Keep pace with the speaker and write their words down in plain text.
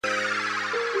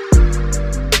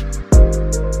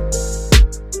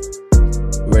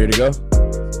Ready to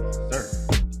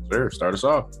go? Sir, start us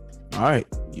off. All right.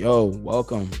 Yo,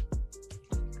 welcome.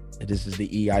 This is the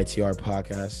EITR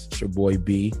Podcast. It's your boy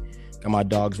B. Got my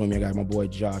dogs with me. I got my boy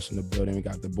Josh in the building. We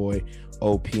got the boy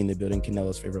OP in the building,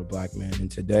 Canelo's favorite black man. And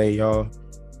today, y'all,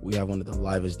 we have one of the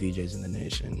livest DJs in the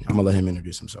nation. I'm going to let him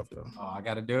introduce himself, though. Oh, I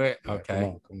got to do it?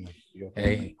 Okay. Come on.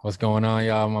 Hey, what's going on,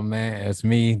 y'all? My man, it's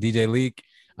me, DJ Leek.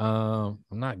 I'm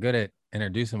not good at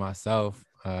introducing myself.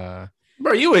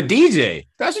 Bro, you a DJ.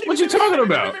 That's what you're talking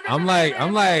about. I'm like an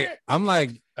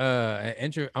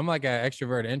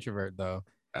extrovert introvert though.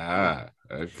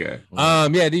 Okay.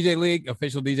 Yeah, DJ Leek,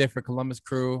 official DJ for Columbus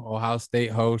Crew, Ohio State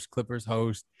host, Clippers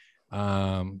host,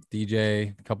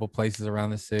 DJ a couple places around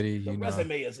the city. The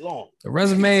resume is long. The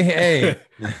resume, hey.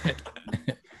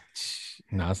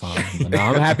 No, it's on. No,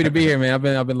 I'm happy to be here, man.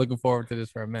 I've been looking forward to this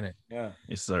for a minute. Yeah.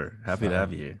 Yes, sir. Happy to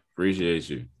have you here. Appreciate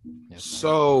you. Yes,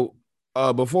 So,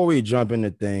 before we jump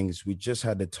into things, we just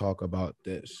had to talk about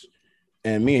this.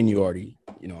 And me and you already,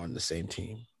 on the same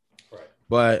team. Right.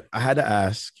 But I had to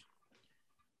ask,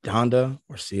 Donda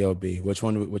or CLB? Which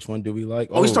one do we like?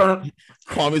 We started.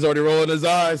 Kwame's already rolling his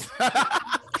eyes. I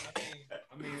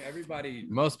mean,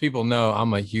 most people know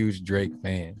I'm a huge Drake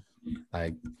fan.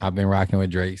 Like, I've been rocking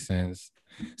with Drake since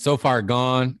So Far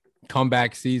Gone,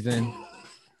 comeback season.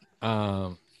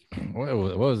 What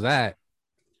was that?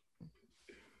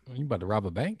 You about to rob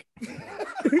a bank?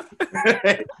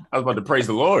 I was about to praise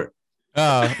the Lord.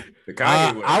 The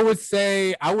Kanye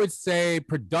way. I would say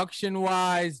production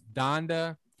wise,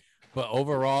 Donda, but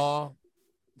overall,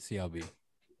 CLB.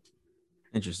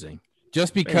 Interesting.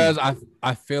 Just because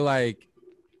I feel like,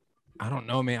 I don't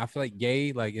know, man. I feel like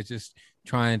Ye, like, it's just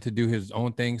trying to do his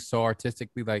own thing so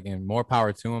artistically, like, and more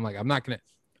power to him. Like, I'm not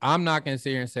gonna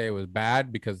sit here and say it was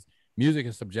bad because music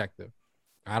is subjective.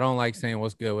 I don't like saying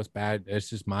what's good, what's bad.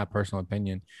 It's just my personal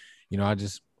opinion. I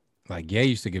just, like, Ye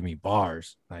used to give me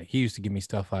bars. Like, he used to give me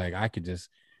stuff like I could just,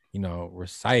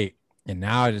 recite. And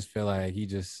now I just feel like he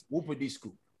just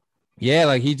Whoop-a-dee-scoop. Yeah,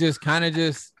 like he just kind of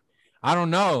just, I don't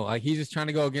know, like he's just trying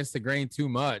to go against the grain too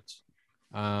much.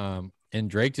 And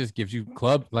Drake just gives you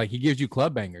club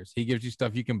bangers. He gives you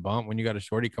stuff you can bump when you got a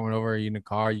shorty coming over, you in the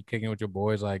car, you kicking with your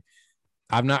boys. Like,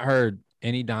 I've not heard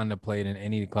any Donda played in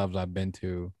any clubs I've been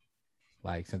to,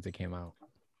 like, since it came out.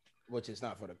 Which is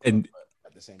not for the club, but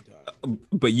at the same time.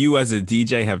 But you as a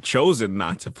DJ have chosen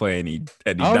not to play any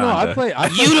Oh Donda. no, I play.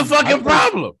 You the fucking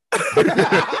problem.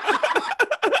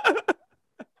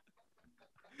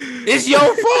 It's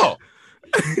your fault.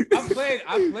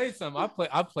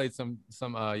 I played some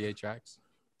Ye tracks.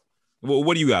 Well,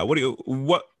 what do you got?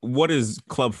 What is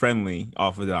club friendly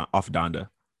off Donda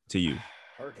to you?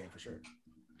 Hurricane for sure.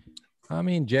 I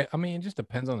mean, it just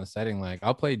depends on the setting. Like,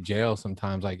 I'll play Jail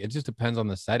sometimes. Like, it just depends on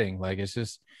the setting. Like, it's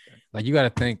just like, you got to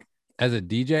think as a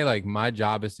DJ, like, my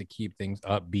job is to keep things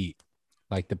upbeat,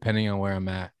 like, depending on where I'm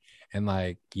at. And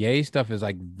like, Ye stuff is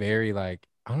like very, like,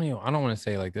 I don't want to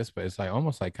say it like this, but it's like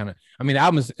almost like kind of, I mean, the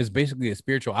album is basically a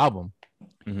spiritual album,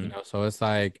 so it's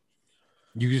like,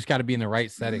 you just got to be in the right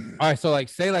setting. All right. So like,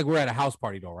 say like we're at a house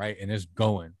party though, right? And it's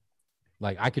going,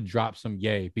 like, I could drop some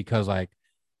Ye because like,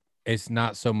 it's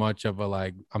not so much of a,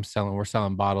 like, we're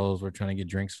selling bottles. We're trying to get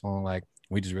drinks flowing. Like,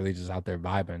 we just really just out there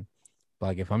vibing. But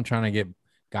like, if I'm trying to get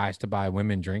guys to buy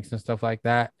women drinks and stuff like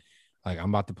that, like, I'm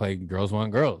about to play Girls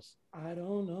Want Girls. I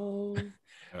don't know.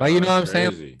 Like, you know what I'm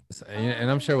saying? And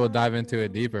I'm sure we'll dive into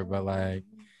it deeper, but like,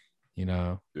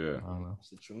 Yeah. I don't know.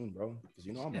 It's the tune, bro.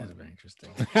 Because I'm very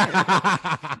interesting.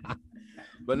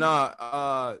 But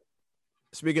nah,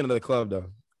 speaking of the club though,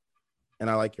 and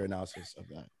I like your analysis of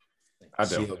that. I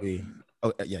do. CLB.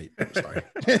 Oh yeah, sorry.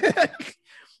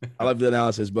 I love the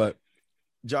analysis, but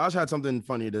Josh had something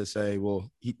funny to say.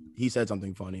 Well, he said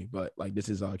something funny, but like, this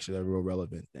is actually a real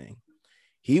relevant thing.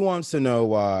 He wants to know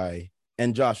why,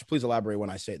 and Josh, please elaborate when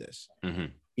I say this. Mm-hmm.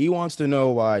 He wants to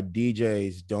know why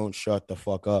DJs don't shut the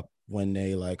fuck up when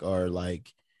they like are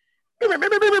like,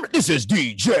 this is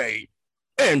DJ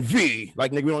NV.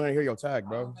 Like, nigga, we don't want to hear your tag,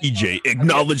 bro. DJ,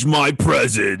 acknowledge my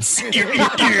presence.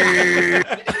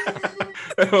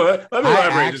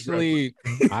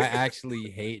 I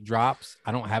actually hate drops.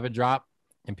 I don't have a drop,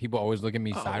 and people always look at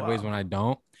me sideways when I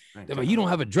don't. They're like, you don't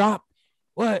have a drop?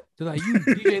 What? They're like, you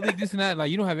DJ Leek, this and that.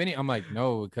 Like, you don't have any? I'm like,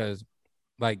 no, because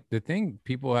like, the thing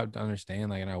people have to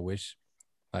understand, like, and I wish,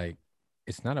 like,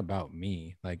 it's not about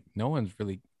me. Like, no one's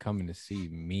really coming to see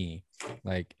me.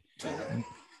 Like,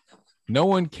 no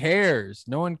one cares.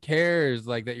 No one cares,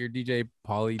 like, that you're DJ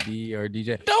Pauly D or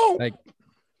DJ. No, like,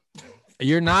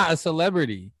 you're not a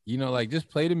celebrity. Like, just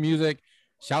play the music,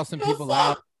 shout some people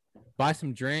out, buy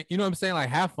some drink. You know what I'm saying? Like,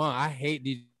 have fun. I hate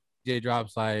DJ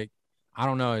drops. Like, I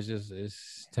don't know.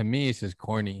 It's to me, it's just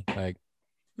corny. Like,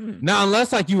 now,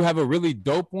 unless like you have a really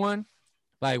dope one,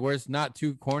 like where it's not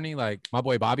too corny. Like my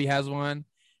boy Bobby has one,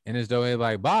 and it's dope.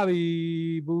 Like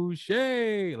Bobby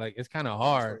Boucher, like it's kind of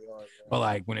hard. But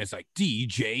like when it's like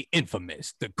DJ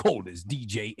Infamous, the coldest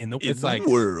DJ in the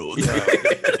world.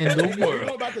 in the You world.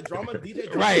 know about the drama, DJ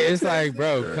drama? Right, it's like,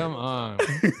 bro, come on.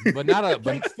 But not a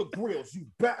the grills, you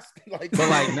bastard. Like, but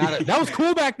like not a, that was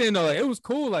cool back then though. Like, it was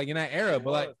cool like in that era.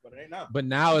 But like, but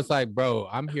now it's like, bro,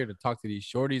 I'm here to talk to these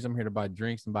shorties. I'm here to buy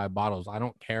drinks and buy bottles. I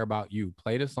don't care about you.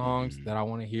 Play the songs that I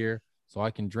want to hear so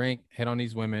I can drink, hit on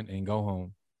these women, and go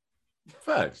home.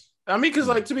 Facts. I mean, because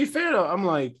like to be fair though, I'm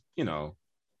like, you know,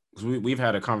 we've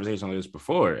had a conversation on this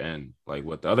before, and like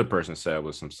what the other person said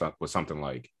was something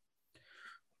like,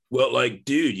 well, like,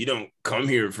 dude, you don't come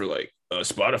here for like a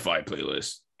Spotify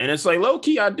playlist. And it's like low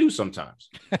key, I do sometimes.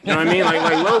 You know what I mean?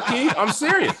 Like low key, I'm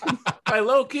serious. Like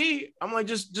low key, I'm like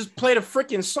just play the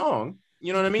freaking song.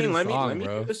 You know what I mean? Let me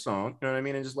do the song. You know what I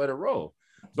mean? And just let it roll.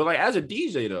 But like as a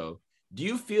DJ though, do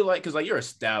you feel like, because like you're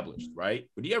established, right?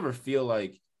 But do you ever feel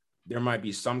like there might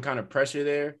be some kind of pressure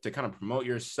there to kind of promote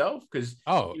yourself? Because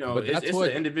you know, it's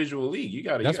an individual league. You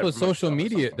gotta. That's what social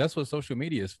media. That's what social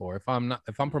media is for. If I'm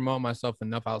promoting myself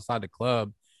enough outside the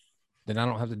club, then I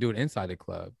don't have to do it inside the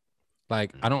club.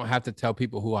 Like I don't have to tell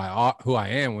people who I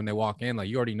am when they walk in. Like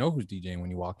you already know who's DJing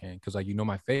when you walk in, because like you know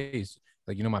my face,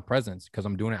 like you know my presence, because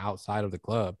I'm doing it outside of the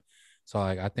club. So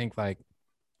like I think like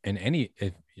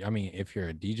if you're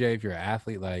a DJ, if you're an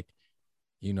athlete, like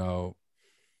you know,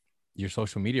 your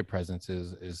social media presence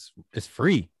is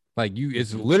free. Like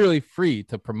it's literally free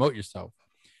to promote yourself.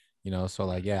 You know, so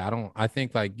like I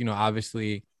think like, you know,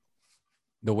 obviously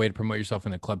the way to promote yourself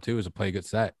in the club too is to play a good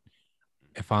set.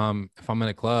 If I'm in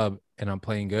a club and I'm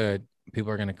playing good,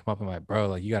 people are gonna come up and like, bro,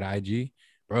 like you got an IG,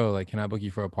 bro, like can I book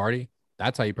you for a party?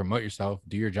 That's how you promote yourself.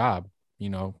 Do your job, you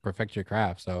know, perfect your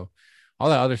craft. So all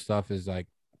that other stuff is like,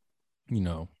 you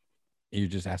know, you're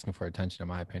just asking for attention, in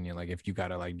my opinion. Like if you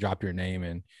gotta like drop your name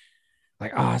and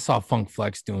like, I saw Funk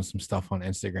Flex doing some stuff on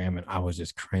Instagram and I was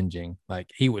just cringing. Like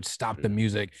he would stop the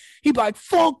music. He'd be like,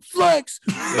 Funk Flex,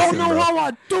 don't know how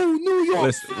I do New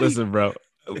York. Listen, bro.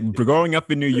 Growing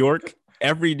up in New York,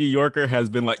 every New Yorker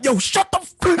has been like, yo, shut the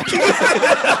fuck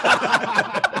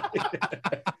up.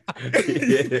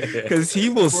 Because he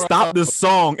will stop the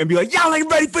song and be like, y'all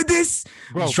ain't ready for this.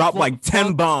 Bro, drop like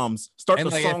 10 bombs. Start the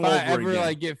like, song if over I ever again.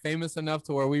 like get famous enough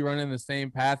to where we run in the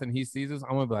same path and he sees us,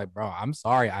 I'm gonna be like, bro, I'm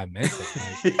sorry, I meant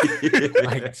it.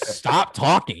 Like stop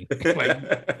talking.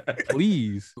 Like,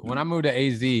 please. When I moved to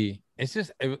AZ, it's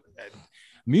just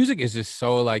music is just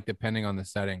so like depending on the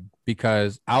setting,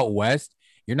 because out west,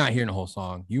 you're not hearing the whole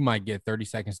song. You might get 30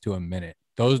 seconds to a minute.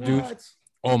 Those dudes,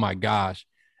 oh my gosh.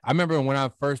 I remember when I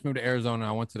first moved to Arizona,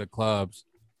 I went to the clubs.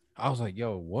 I was like,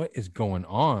 yo, what is going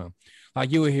on?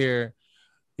 Like you would hear,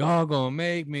 y'all gonna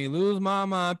make me lose my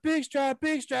mind. Big strap.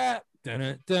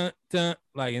 Dun, dun, dun.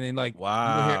 Like, and then like,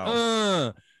 wow. You would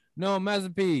hear, no,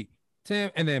 Mazapi, Tim.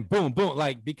 And then boom, boom.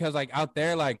 Like, because like out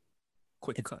there, like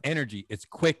it's cuts. Energy, it's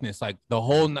quickness. Like the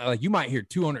whole, like you might hear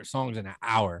 200 songs in an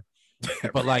hour,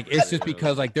 but like, it's just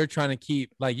because like they're trying to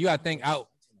keep, like you gotta think out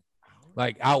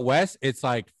west, it's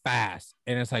like fast.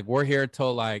 And it's like, we're here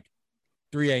till like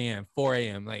 3 a.m., 4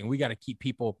 a.m. Like, we got to keep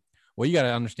people. Well, you got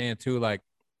to understand too, like,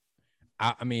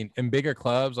 I mean, in bigger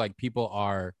clubs, like people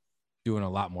are doing a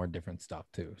lot more different stuff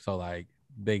too. So like,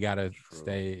 they got to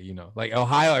stay, you know, like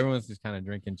Ohio, everyone's just kind of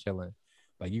drinking, chilling.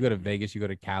 Like you go to Vegas, you go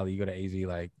to Cali, you go to AZ,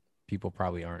 like people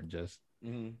probably aren't just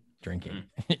drinking,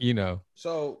 you know?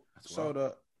 So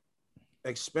to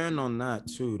expand on that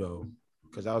too, though,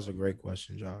 because that was a great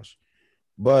question, Josh.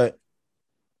 But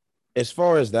as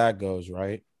far as that goes,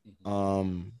 right?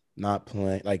 Not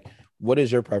playing, like, what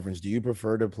is your preference? Do you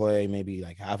prefer to play maybe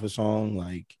like half a song?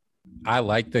 Like, I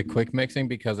like the quick mixing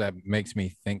because that makes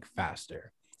me think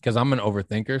faster, because I'm an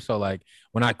overthinker. So like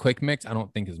when I quick mix, I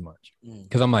don't think as much,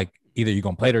 because I'm like, either you're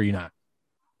gonna play it or you're not.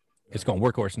 It's gonna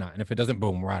work or it's not. And if it doesn't,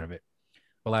 boom, we're out of it.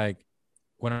 But like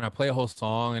when I play a whole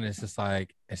song and it's just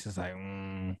it's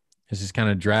just kind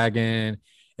of dragging.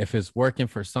 If it's working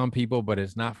for some people, but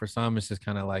it's not for some, it's just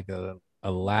kind of like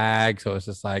a lag. So it's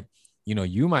just like, you know,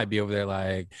 you might be over there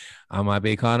like, I might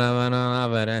be caught up,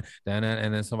 and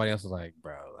then somebody else is like,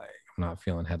 bro, like I'm not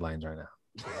feeling headlines right now.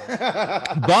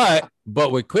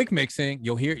 but with quick mixing,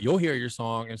 you'll hear your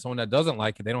song, and someone that doesn't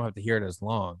like it, they don't have to hear it as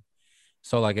long.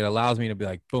 So like it allows me to be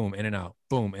like, boom, in and out,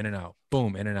 boom, in and out,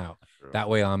 boom, in and out. Sure. That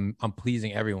way I'm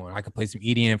pleasing everyone. I could play some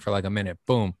EDM for like a minute,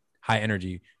 boom, high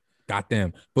energy. Got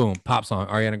them, boom, pop song,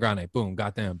 Ariana Grande, boom,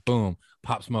 got them, boom,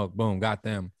 Pop Smoke, boom, got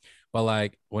them. But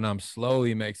like when I'm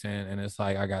slowly mixing and it's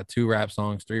like I got 2 rap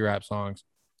songs, 3 rap songs,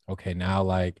 okay, now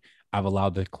like I've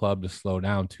allowed the club to slow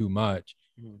down too much,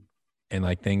 and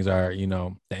like things are, you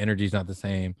know, the energy's not the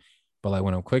same. But like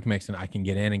when I'm quick mixing, I can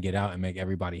get in and get out and make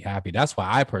everybody happy. That's why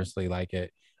I personally like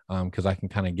it, because I can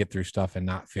kind of get through stuff and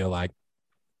not feel like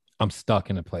I'm stuck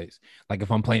in a place. Like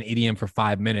if I'm playing EDM for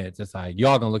 5 minutes, it's like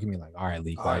y'all gonna look at me like, all right,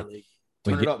 Leek, like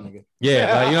turn it up, nigga.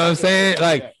 Yeah, like you know what I'm saying?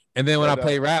 Like, and then when I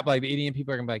play rap, like the EDM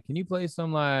people are gonna be like, can you play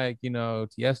some like, you know,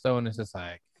 Tiesto? And it's just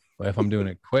like, well, if I'm doing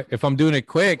it quick,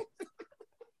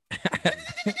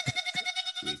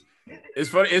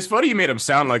 It's funny you made him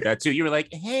sound like that too. You were like,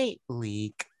 "Hey,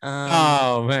 Leek,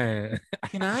 oh man,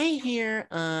 can I hear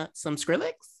some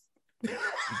Skrillex?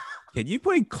 Can you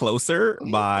play Closer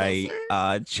by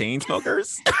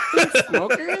Chainsmokers?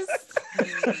 Smokers,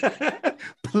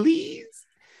 please."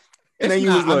 And then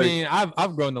you was like, I mean,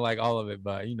 I've grown to like all of it,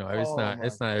 but you know,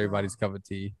 it's not everybody's cup of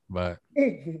tea. But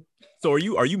so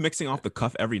are you mixing off the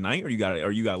cuff every night, or you got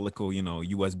a little, you know,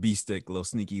 USB stick, little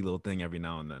sneaky little thing every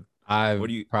now and then? I've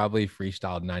probably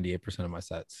freestyled 98% of my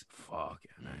sets. Fuck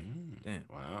yeah, man. Damn.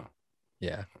 Wow.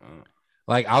 Yeah. Wow.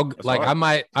 Like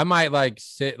I might like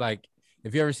sit like,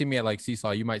 if you ever see me at like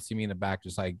Seesaw, you might see me in the back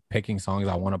just like picking songs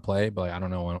I want to play, but like, I don't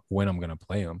know when I'm gonna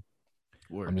play them.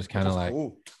 Word. I'm just kind of like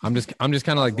cool. I'm just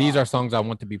kind of like, these are songs I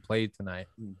want to be played tonight.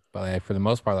 But like, for the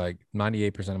most part, like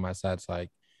 98% of my sets, like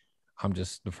I'm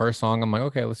just the first song. I'm like,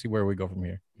 okay, let's see where we go from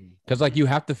here. Because like you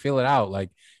have to feel it out. Like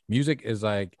music is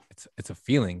like it's a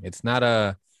feeling. It's not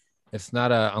a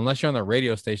unless you're on the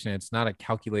radio station, it's not a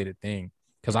calculated thing.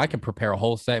 Because I can prepare a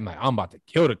whole set. I'm like, I'm about to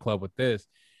kill the club with this,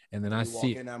 and then I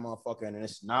see in that motherfucker, and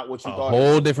it's not what you a thought.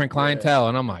 whole different clientele,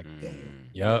 and I'm like,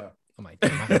 yep. I'm like,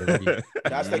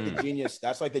 that's like the genius.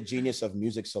 That's like the genius of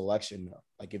music selection.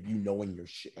 Like if you knowing your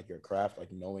shit, like your craft,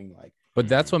 like knowing like. But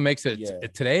that's what makes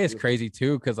it today is crazy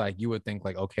too, because like you would think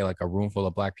like, okay, like a room full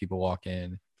of black people walk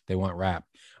in, they want rap,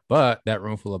 but that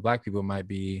room full of black people might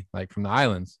be like from the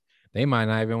islands. They might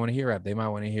not even want to hear rap. They might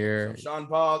want to hear Sean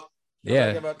Paul.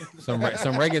 Yeah, some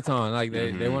reggaeton. Like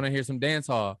they want to hear some dance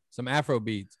hall, some Afro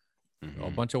beats.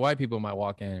 A bunch of white people might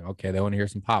walk in. Okay, they want to hear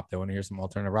some pop. They want to hear some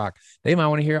alternative rock. They might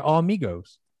want to hear all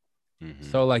Migos.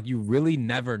 So like you really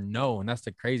never know, and that's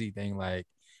the crazy thing. Like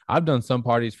I've done some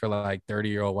parties for like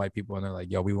 30-year-old white people, and they're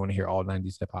like, "Yo, we want to hear all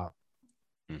 90s hip hop."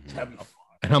 And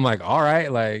I'm like, "All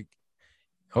right, like,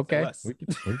 okay, we can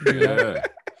do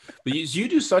that." But you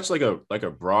do such like a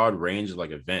broad range of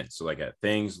like events. So like at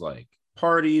things like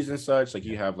parties and such, like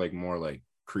you have like more like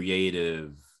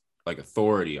creative like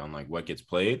authority on like what gets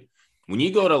played. When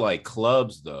you go to like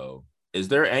clubs though, is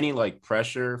there any like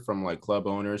pressure from like club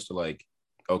owners to like,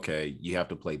 okay, you have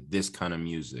to play this kind of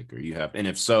music, or you have, and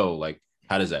if so, like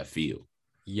how does that feel?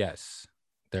 Yes,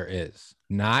 there is.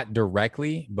 Not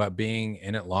directly, but being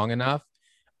in it long enough,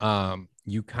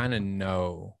 you kind of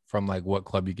know from like what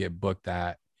club you get booked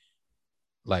at,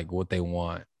 like what they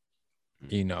want,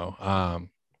 you know.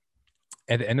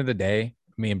 At the end of the day,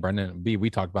 me and Brendan B, we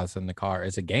talked about this in the car.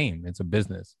 It's a game, it's a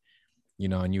business, you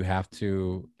know, and you have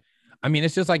to, I mean,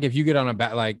 it's just like if you get on a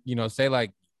bat, like, you know, say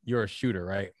like you're a shooter,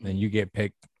 right? And you get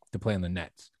picked to play in the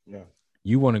Nets. Yeah.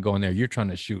 You want to go in there, you're trying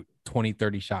to shoot 20,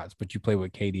 30 shots, but you play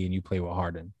with KD and you play with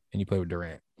Harden and you play with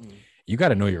Durant. You got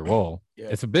to know your role. Yeah.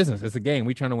 It's a business. It's a game.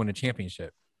 We're trying to win a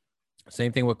championship.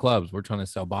 Same thing with clubs. We're trying to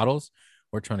sell bottles.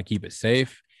 We're trying to keep it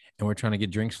safe. And we're trying to get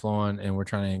drinks flowing, and we're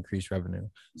trying to increase revenue.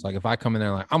 So like if I come in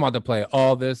there like I'm about to play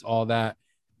all this, all that,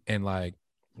 and like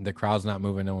the crowd's not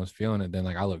moving, no one's feeling it, then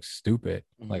like I look stupid.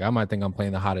 Like I might think I'm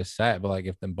playing the hottest set, but like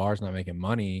if the bar's not making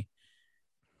money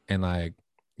and like,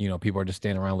 you know, people are just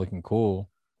standing around looking cool,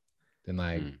 then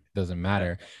like it doesn't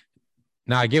matter.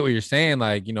 Now I get what you're saying,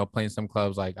 like, you know, playing some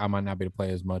clubs, like I might not be able to play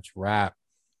as much rap,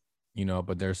 you know,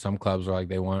 but there's some clubs where like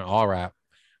they want all rap.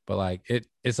 But like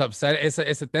it's upsetting.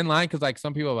 It's a thin line because like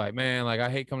some people are like, man, like I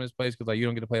hate coming to this place because like you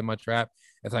don't get to play much rap.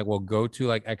 It's like, well, go to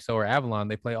like XO or Avalon,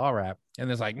 they play all rap, and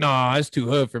it's like, no, it's too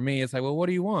hood for me. It's like, well, what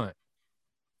do you want?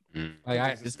 Like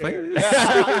I just play.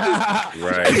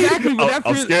 Right. Exactly. But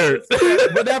I'm scared.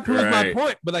 But that proves my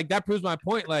point. But like that proves my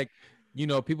point. Like, you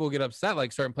know, people get upset.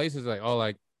 Like certain places, like, oh,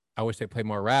 like I wish they play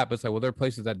more rap. But it's like, well, there are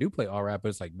places that do play all rap, but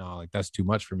it's like, no, like that's too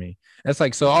much for me. It's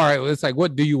like, so all right, well, it's like,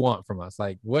 what do you want from us?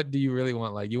 Like, what do you really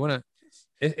want? Like, you want to?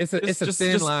 It's a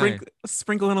thin line.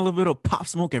 Sprinkle in a little bit of Pop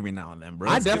Smoke every now and then, bro.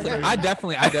 I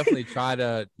definitely try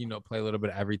to, you know, play a little bit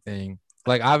of everything.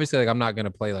 Like obviously, like I'm not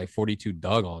gonna play like 42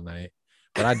 Doug all night,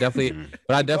 but I definitely,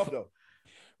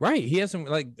 right. He has some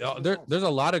like there's a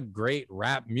lot of great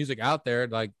rap music out there.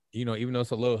 Like, you know, even though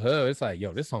it's a little hood, it's like,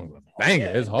 yo, this song's a banger.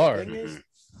 It's hard.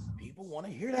 People want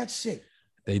to hear that shit.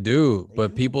 They do,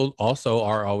 but people also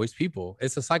are always people.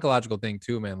 It's a psychological thing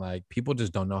too, man. Like people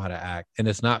just don't know how to act, and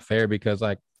it's not fair because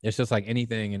like it's just like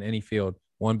anything in any field.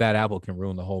 One bad apple can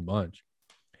ruin the whole bunch.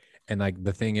 And like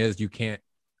the thing is, you can't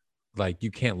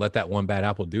let that one bad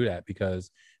apple do that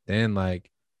because then like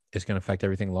it's gonna affect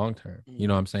everything long term. You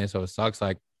know what I'm saying? So it sucks.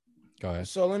 Like, go ahead.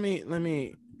 So let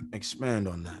me expand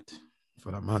on that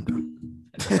for the Monday.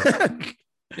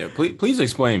 Yeah, please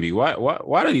explain, B.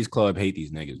 Why do these clubs hate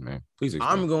these niggas, man? Please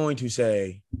explain. I'm going to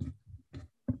say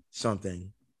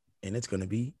something, and it's going to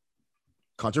be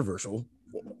controversial,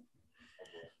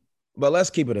 but let's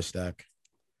keep it a stack.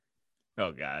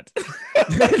 Oh God.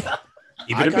 I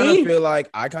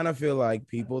kind of feel like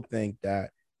people think that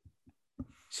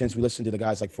since we listen to the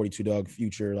guys like 42 Dugg,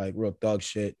 Future, like real thug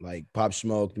shit, like Pop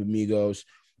Smoke, the Migos,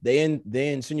 they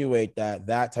insinuate that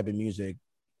type of music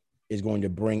is going to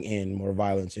bring in more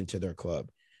violence into their club.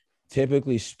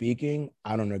 Typically speaking,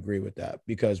 I don't agree with that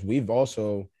because we've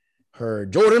also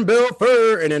heard Jordan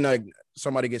Belfort and then like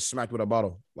somebody gets smacked with a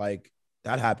bottle. Like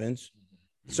that happens.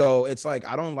 So it's like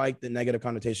I don't like the negative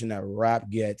connotation that rap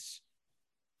gets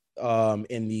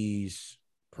in these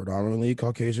predominantly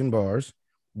Caucasian bars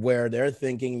where they're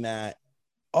thinking that,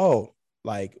 oh,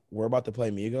 like we're about to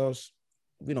play Migos.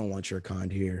 We don't want your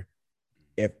kind here.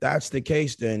 If that's the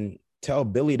case, then tell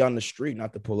Billy down the street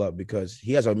not to pull up because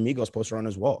he has a Migos poster on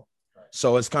his wall.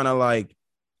 So it's kind of like,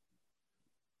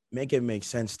 make it make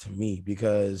sense to me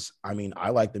because, I mean, I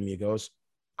like the Migos.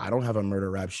 I don't have a murder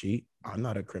rap sheet. I'm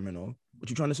not a criminal. What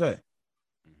you trying to say?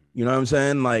 You know what I'm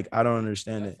saying? Like, I don't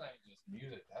understand it. That's like just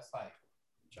music. That's like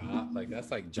job. Like, that's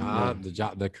like job,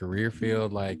 the career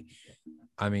field. Like,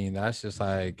 I mean, that's just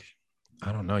like,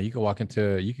 I don't know. You could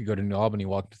go to New Albany,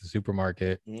 walk into the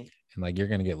supermarket, and like, you're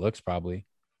going to get looks probably.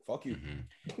 Fuck you.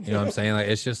 You know what I'm saying? Like,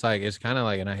 it's just like, it's kind of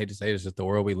like, and I hate to say it, it's just the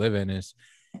world we live in is,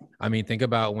 I mean, think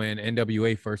about when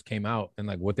NWA first came out and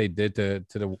like what they did to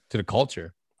the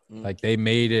culture. Like they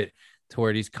made it to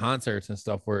where these concerts and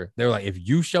stuff where they're like, if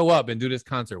you show up and do this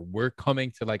concert, we're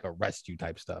coming to like arrest you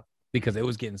type stuff because it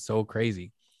was getting so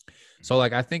crazy. So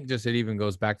like, I think just it even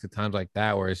goes back to times like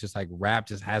that where it's just like rap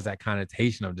just has that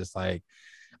connotation of just like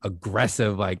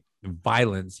aggressive, like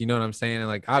violence. You know what I'm saying? And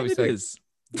like, obviously, it is.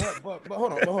 But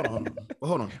hold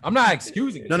on. I'm not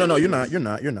excusing it. No, you're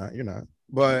not.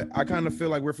 But I kind of feel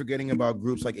like we're forgetting about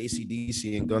groups like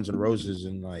AC/DC and Guns N' Roses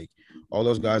and like all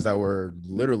those guys that were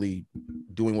literally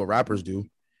doing what rappers do,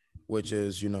 which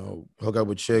is, you know, hook up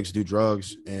with chicks, do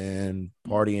drugs, and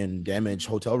party and damage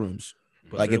hotel rooms.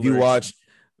 But like if you watch,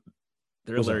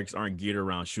 their lyrics aren't geared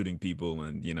around shooting people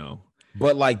and, you know.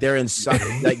 But like they're inside,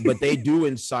 like, but they do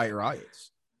incite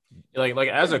riots. Like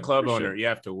as a club owner, you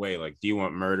have to weigh, like, do you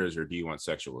want murders or do you want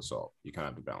sexual assault? You kind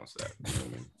of have to balance that. You know what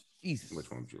I mean? Jesus. Which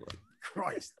one would you like?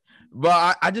 Christ.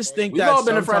 But I just think we've all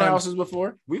been in frat houses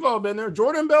before. We've all been there.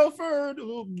 Jordan Belfort.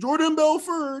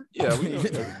 Yeah, we know.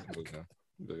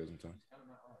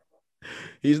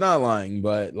 He's not lying,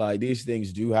 but like these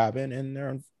things do happen and they're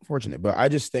unfortunate. But I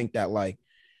just think that like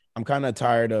I'm kind of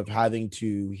tired of having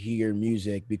to hear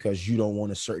music because you don't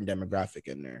want a certain demographic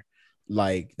in there.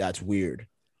 Like that's weird.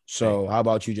 So how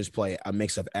about you just play a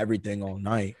mix of everything all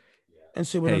night and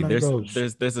see where the night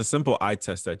goes? There's a simple eye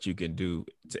test that you can do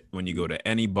when you go to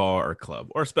any bar or club,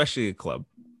 or especially a club.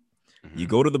 You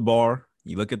go to the bar,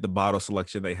 you look at the bottle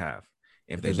selection they have.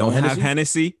 If they don't have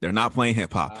Hennessy, they're not playing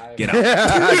hip hop. Get out.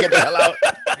 Get the hell out.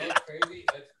 It's crazy.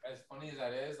 As funny as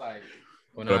that is, like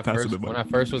when I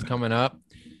first was coming up,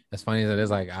 as funny as it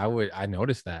is, like I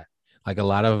noticed that. Like a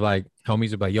lot of like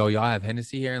homies would be like, yo, y'all have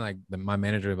Hennessy here? And like my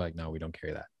manager would be like, no, we don't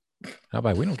carry that. I'm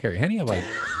like, we don't carry Henny. I'm like,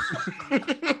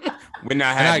 we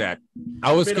not had that.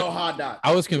 I was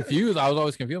confused. I was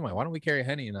always confused. I'm like, why don't we carry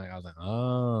Henny? And I was like,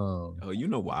 oh, you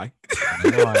know why?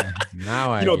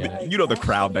 Now I you know the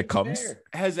crowd that comes.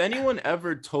 Has anyone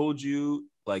ever told you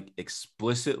like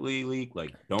explicitly, Leek,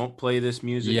 like don't play this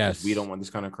music? Yes, we don't want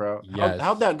this kind of crowd. Yes.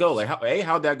 How'd that go? Like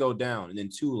how'd that go down? And then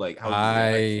two, like how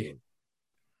I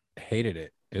hated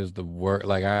it. It was the work.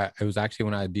 Like it was actually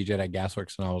when I DJed at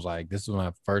Gasworks and I was like, this is when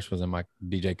I first was in my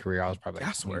DJ career. I was probably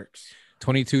like Gasworks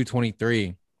 22,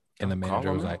 23. And the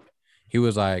manager was like, he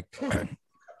was like,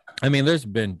 I mean, there's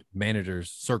been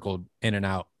managers circled in and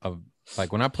out of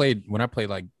like when I played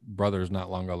like Brothers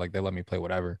not long ago, like they let me play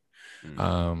whatever.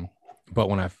 But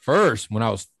when I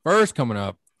was first coming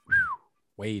up,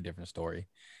 way different story.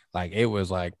 Like it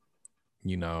was like,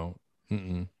 you know,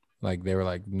 like they were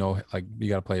like, no, like you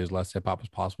got to play as less hip hop as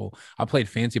possible. I played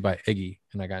Fancy by Iggy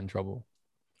and I got in trouble.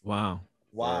 Wow.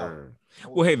 Well,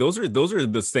 hey, those are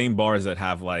the same bars that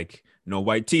have like No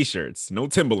white t-shirts, no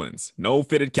Timberlands, no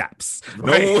fitted caps,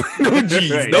 Right. no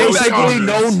G's, Right. no Basically, Scoggers.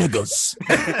 no niggas.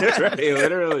 Right,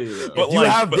 literally. Though. But If you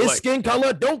like- have but this like- skin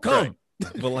color, don't come.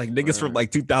 Right. But like niggas from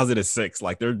like 2006,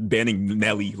 like they're banning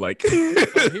Nelly. Like Here's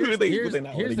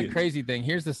here's the crazy thing.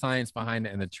 Here's the science behind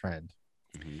it and the trend.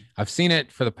 Mhm. I've seen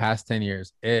it for the past 10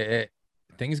 years.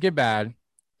 Things get bad.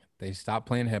 They stop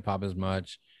playing hip hop as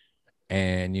much.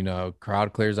 And, you know,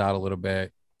 crowd clears out a little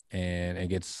bit and it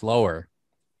gets slower.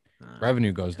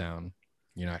 Revenue goes down.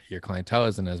 You know, your clientele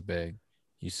isn't as big.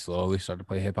 You slowly start to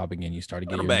play hip hop again. You start to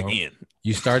get your back normal, in.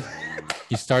 you start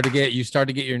to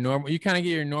get your normal, you kind of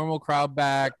get your normal crowd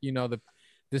back, you know,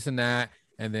 this and that.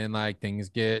 And then like things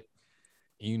get,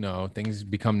 you know, things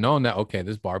become known that, okay,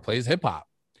 this bar plays hip hop.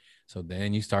 So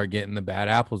then you start getting the bad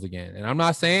apples again. And I'm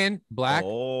not saying black,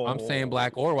 I'm saying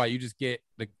black or white. You just get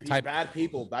the type Bad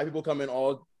people. Bad people come in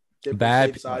all different bad,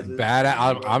 shape sizes.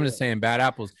 I'm just saying bad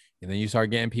apples. And then you start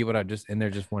getting people that just in there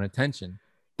just want attention.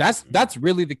 That's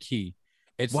really the key.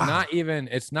 It's not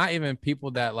even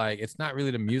people that like, it's not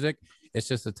really the music. It's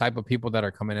just the type of people that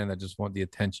are coming in that just want the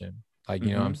attention. Like,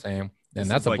 you know what I'm saying? And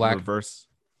that's a like black reverse.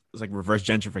 It's like reverse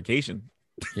gentrification.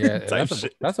 Yeah, Type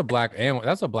that's a black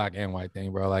and white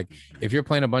thing, bro. Like if you're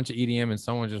playing a bunch of EDM and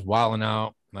someone's just wilding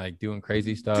out, like doing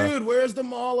crazy stuff, Dude, where's the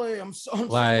Molly? I'm so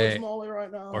Like- Molly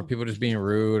right now. or people just being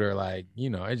rude, or like, you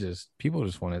know, people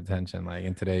just want attention. Like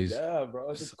in today's, Yeah, bro,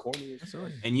 it's just corny.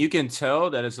 And you can tell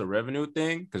that it's a revenue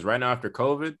thing because right now after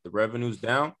COVID, the revenue's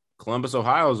down. Columbus,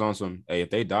 Ohio's on some. Hey,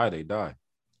 if they die, they die.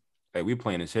 Hey, we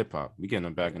playing this hip hop. We getting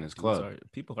them back in this club.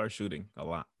 People are shooting a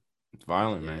lot. It's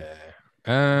violent, man.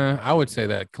 I would say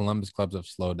that Columbus clubs have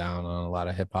slowed down on a lot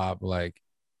of hip hop, like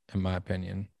in my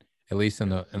opinion, at least in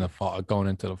the fall, going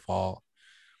into the fall.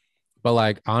 But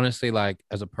like honestly, like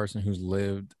as a person who's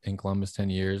lived in Columbus 10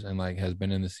 years and like has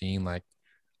been in the scene, like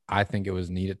I think it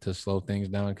was needed to slow things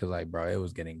down because like, bro,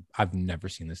 I've never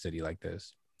seen the city like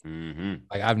this. Mm-hmm.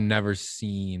 Like I've never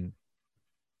seen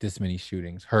this many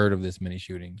shootings, heard of this many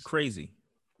shootings Crazy.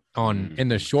 in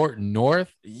the short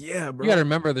north. Yeah, bro. You got to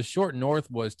remember the short north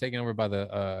was taken over by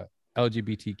the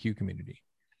LGBTQ community.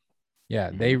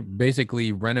 Yeah, they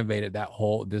basically renovated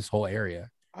this whole area.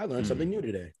 I learned something new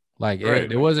today. Like Right.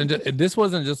 this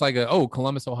wasn't just like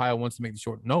Columbus, Ohio wants to make the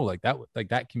short. No, like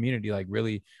that community, like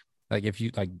really, like if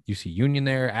you you see Union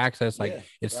there, Access, like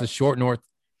it's the short north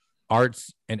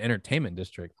arts and entertainment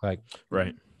district. Like,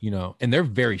 Right. you know, and they're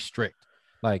very strict.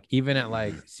 Like even at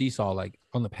like Seesaw, like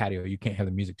on the patio, you can't have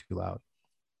the music too loud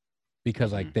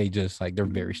because like they just like they're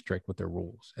very strict with their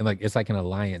rules. And like it's like an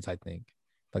alliance, I think,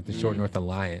 like the Short North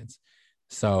Alliance.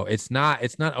 So it's not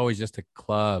always just the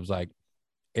clubs, like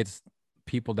it's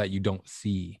people that you don't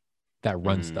see that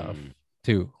run stuff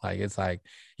too. Like it's like,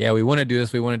 yeah, we want to do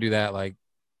this, we want to do that. Like,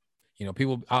 you know,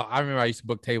 people I remember I used to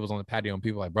book tables on the patio and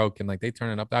people like, bro, can like they turn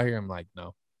it up out here? I'm like,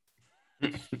 no.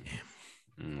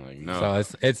 I'm like, no.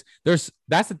 So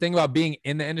that's the thing about being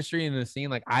in the industry and in the scene.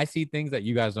 Like I see things that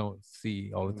you guys don't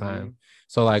see all the time.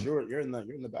 So like You're in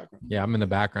the background. yeah, I'm in the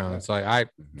background. So like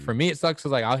for me it sucks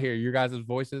because like I'll hear your guys'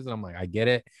 voices and I'm like, I get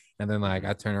it. And then like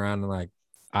I turn around and like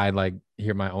I like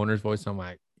hear my owner's voice. And I'm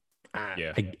like,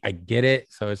 I get it.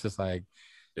 So it's just like,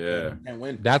 Yeah. And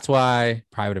win. that's why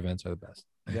private events are the best.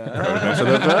 That's the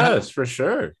best for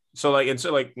sure. So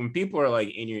like when people are like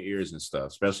in your ears and stuff,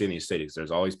 especially in these cities,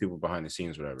 there's always people behind the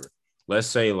scenes, whatever. Let's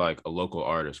say like a local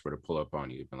artist were to pull up on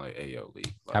you and like, hey yo, Lee,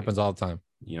 like, Happens all the time.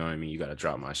 you know what I mean? You gotta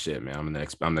drop my shit, man.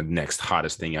 I'm the next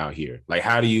hottest thing out here. Like,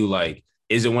 how do you like?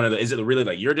 Is it really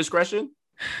like your discretion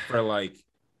for like,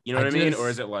 you know what I mean? Or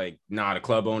is it like, nah, the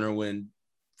club owner wouldn't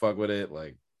fuck with it?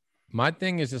 Like, My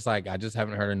thing is just like I just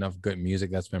haven't heard enough good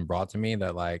music that's been brought to me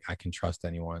that like I can trust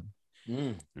anyone.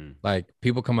 Like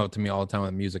people come up to me all the time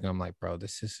with music and I'm like, bro,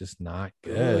 this is just not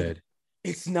good.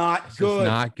 It's not It's good.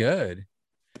 not good.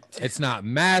 It's not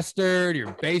mastered.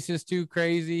 Your bass is too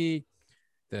crazy.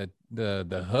 The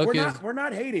hook We're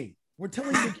not hating. We're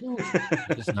telling you the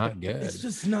truth. just not good. It's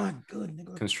just not good,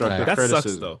 nigga. constructive That criticism.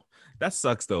 sucks though. That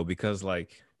sucks though, because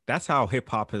like that's how hip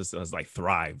hop has like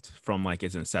thrived from like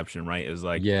its inception, right? Is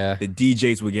like Yeah. the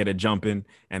DJs would get it jumping,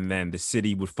 and then the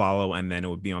city would follow, and then it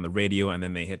would be on the radio, and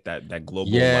then they hit that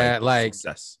global like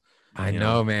success. I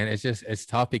know, man. It's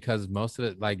tough because most of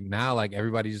it, like now, like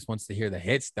everybody just wants to hear the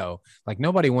hits though. Like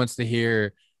nobody wants to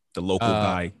hear The local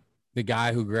guy. the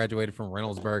guy who graduated from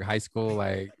Reynoldsburg High School.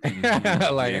 Like,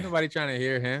 like ain't nobody trying to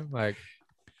hear him. Like,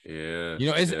 Yeah. You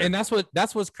know, and that's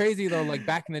what's crazy though. Like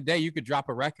back in the day, you could drop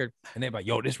a record and they're like,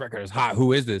 yo, this record is hot.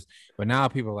 Who is this? But now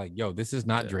people are like, yo, this is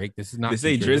not Drake. This is not This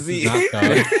ain't Future. Drizzy. This is not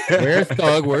Thug. Where's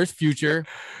Thug? Where's Future?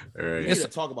 Right. We need to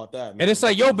talk about that, man. And it's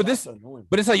like, yo, but That's this, annoying.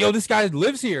 but it's like, yo, this guy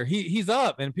lives here. He's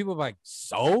up. And people are like,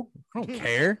 so? I don't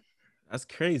care. That's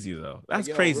crazy though. That's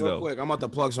Yo, crazy real though. Quick, I'm about to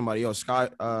plug somebody. Yo, Sky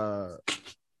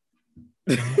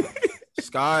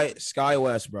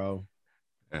West, bro,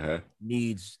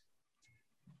 needs,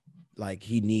 like,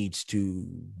 he needs to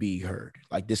be heard.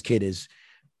 Like, this kid is,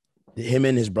 him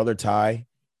and his brother Ty,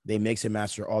 they mix and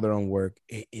master all their own work.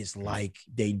 It is like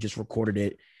they just recorded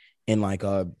it in like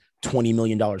a $20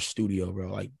 million studio,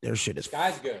 bro. Like, their shit is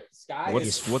Sky's good. Sky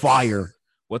is fire.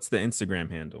 What's the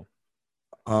Instagram handle?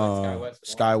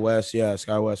 Sky West, yeah,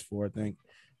 Sky West 4, I think.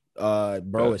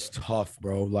 Bro, it's tough,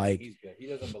 bro. Like, He's good. He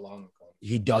doesn't belong in Columbus.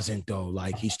 he doesn't though.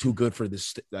 Like, he's too good for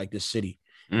this, like, this city.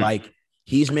 Like,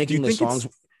 he's making the songs.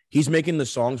 He's making the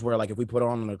songs where, like, if we put it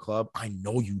on in a club, I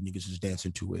know you niggas is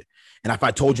dancing to it. And if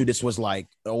I told you this was like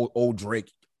old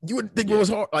Drake, you would think it was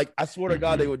hard. Like, I swear to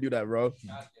God, they would do that, bro.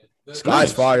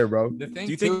 Sky's fire, bro. The thing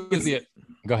Do you think is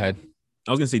go ahead.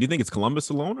 I was gonna say, do you think it's Columbus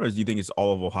alone, or do you think it's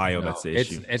all of Ohio that's the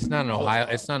issue? It's not an Ohio.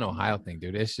 It's not an Ohio thing,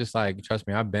 dude. It's just like, trust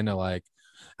me, I've been to like,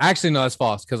 actually, no, it's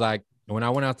false. Cause like when I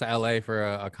went out to LA for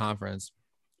a conference,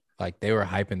 like they were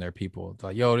hyping their people. It's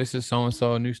like, yo, this is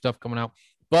so-and-so, new stuff coming out.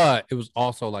 But it was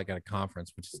also like at a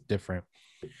conference, which is different.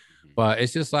 But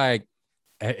it's just like,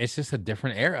 it's just a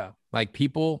different era. Like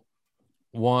people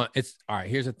want, it's all right.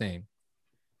 Here's the thing.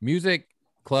 Music,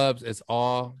 clubs, it's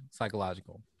all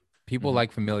psychological. People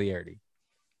like familiarity.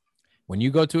 When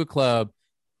you go to a club,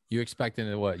 you're expecting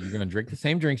to what? You're going to drink the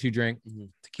same drinks you drink.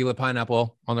 Tequila,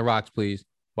 pineapple on the rocks, please.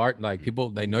 Bart, like people,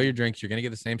 they know your drinks. You're going to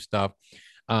get the same stuff.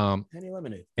 Henny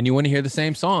lemonade. And you want to hear the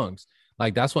same songs.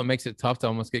 Like that's what makes it tough to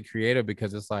almost get creative,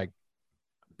 because it's like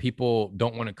people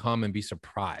don't want to come and be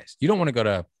surprised. You don't want to go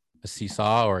to a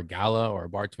Seesaw or a Gala or a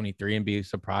Bar 23 and be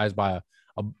surprised by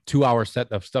a 2-hour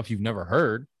set of stuff you've never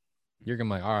heard. You're gonna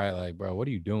be like, all right, like, bro, what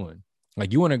are you doing?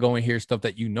 Like, you want to go and hear stuff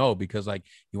that you know, because like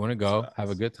you want to go have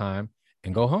a good time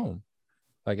and go home.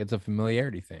 Like, it's a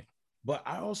familiarity thing. But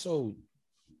I also,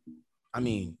 I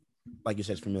mean, like you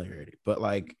said, it's familiarity. But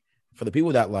like for the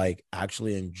people that like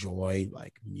actually enjoy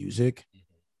like music,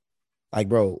 like,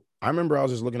 bro, I remember I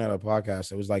was just looking at a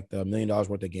podcast. It was like the $1 million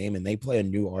worth of game, and they play a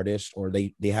new artist, or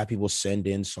they have people send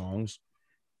in songs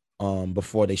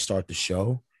before they start the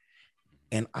show.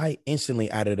 And I instantly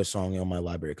added a song on my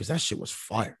library because that shit was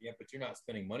fire. Yeah, but you're not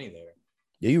spending money there.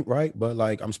 Yeah, you're right. But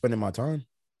like, I'm spending my time.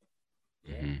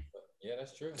 Yeah,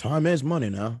 that's true. Time is money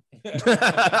now.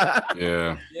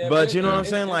 Yeah. But you know what I'm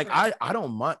saying? Like, I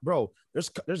don't mind, bro.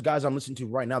 There's guys I'm listening to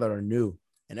right now that are new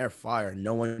and they're fire.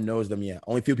 No one knows them yet.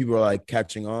 Only few people are like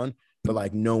catching on, but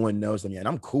like no one knows them yet. And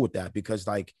I'm cool with that because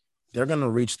like they're gonna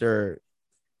reach their,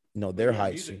 their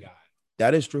heights.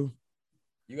 That is true.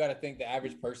 You got to think the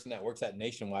average person that works at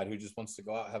Nationwide who just wants to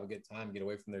go out, have a good time, get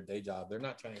away from their day job, they're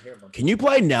not trying to hear about. Can you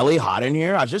play Nelly Hot in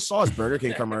here? I just saw his Burger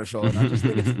King commercial, and I just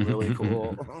think it's really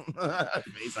cool.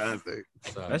 Fantastic.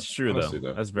 So, That's true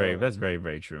though. That's very,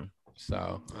 very true.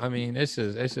 So I mean, it's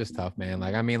just tough, man.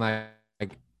 Like I mean,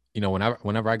 like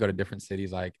whenever I go to different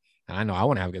cities, like, and I know I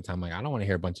want to have a good time. Like I don't want to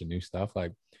hear a bunch of new stuff.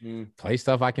 Like play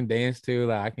stuff I can dance to,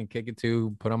 that I can kick it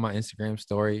to, put on my Instagram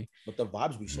story. But the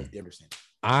vibes be so different.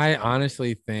 I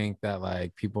honestly think that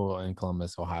like people in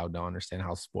Columbus, Ohio, don't understand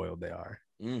how spoiled they are.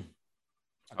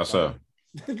 How so?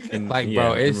 Like,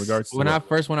 bro, it's when I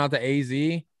first went out to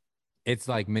AZ, it's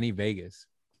like mini Vegas.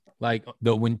 Like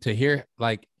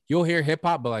you'll hear hip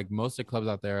hop, but like most of the clubs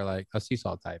out there are like a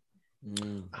Seesaw type,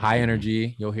 high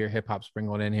energy. You'll hear hip hop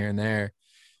sprinkled in here and there.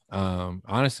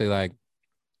 Honestly, like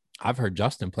I've heard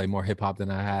Justin play more hip hop than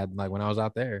I had like when I was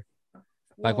out there.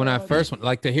 Like when I first went,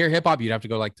 like to hear hip hop, you'd have to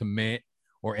go like to Mint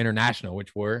or International,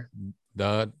 which were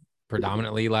the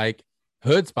predominantly like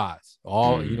hood spots,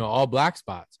 all black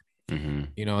spots, and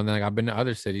then like I've been to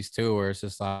other cities too, where it's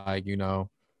just like,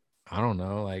 I don't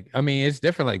know. Like, I mean, it's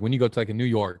different. Like when you go to like a New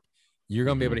York, you're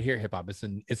going to be able to hear hip hop. It's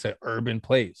an urban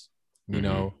place,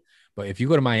 but if you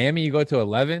go to Miami, you go to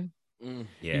 11, you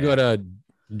go to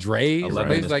Dre's,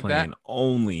 places like that.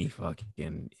 Only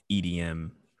fucking EDM.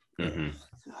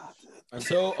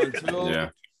 Until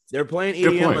they're playing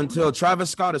EDM until Travis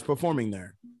Scott is performing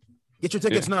there. Get your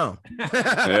tickets now.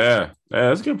 Yeah,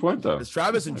 that's a good point though. Because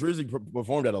Travis and Drizzy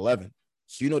performed at 11,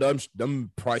 so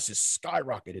them prices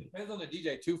skyrocketed. It depends on the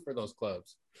DJ too for those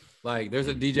clubs. Like there's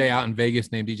a DJ out in Vegas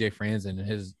named DJ Franzen,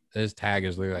 and his tag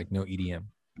is literally like no EDM,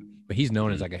 but he's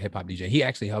known as like a hip hop DJ. He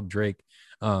actually helped Drake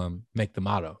make the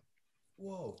motto.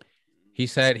 Whoa. He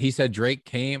said Drake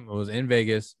was in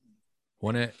Vegas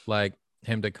wanted like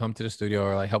him to come to the studio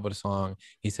or like help with a song.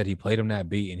 He said he played him that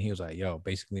beat and he was like, yo,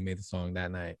 basically made the song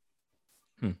that night.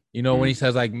 You know, when he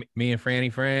says like me and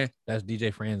Franny Fran, that's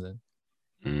DJ Franzen.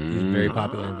 He's very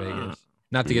popular in Vegas.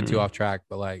 Not to get too off track,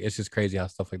 but like it's just crazy how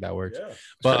stuff like that works. Yeah.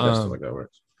 But stuff like that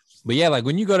works. But yeah, like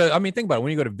when you go to, I mean, think about it.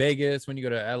 When you go to Vegas, when you go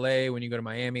to LA, when you go to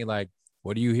Miami, like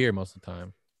what do you hear most of the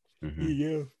time?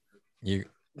 You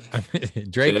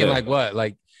Drake and like what?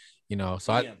 Like, you know,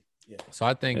 so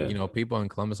I think, you know, people in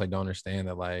Columbus like don't understand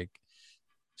that like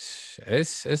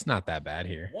it's not that bad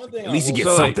here. At least you get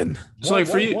something. So like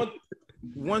for you.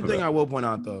 One thing I will point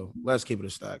out though, let's keep it a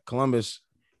stack. Columbus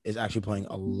is actually playing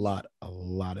a lot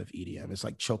of EDM. It's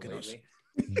like choking us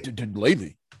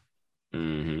lately.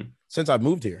 Since I've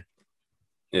moved here.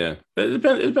 Yeah, it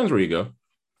depends where you go.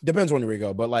 Depends on where you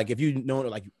go, but like if you know,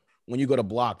 like when you go to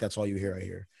Block, that's all you hear right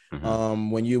here.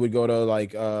 When you would go to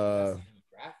like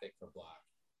graphic for Block,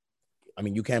 I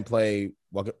mean, you can't play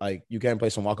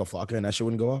some Waka Flocka and that shit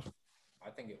wouldn't go off. I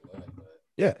think it would, but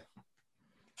yeah.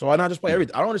 So why not just play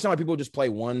everything? I don't understand why people just play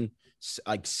one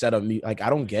like set of music. Like I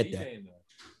don't get that.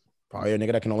 Probably a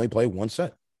nigga that can only play one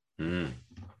set,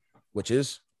 which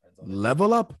is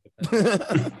level up.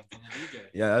 Yeah,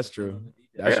 that's true.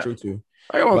 That's true too.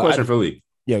 I got one question for Leek.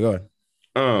 Yeah, go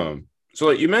ahead. So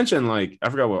like you mentioned, like I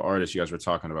forgot what artist you guys were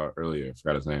talking about earlier. I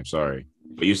forgot his name. Sorry,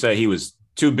 but you said he was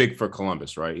too big for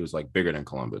Columbus, right? He was like bigger than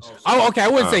Columbus. Oh, okay. I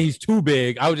wouldn't say he's too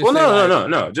big. I would just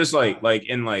no. Just like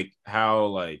in like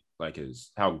how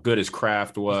how good his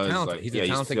craft was.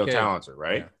 He's still talented,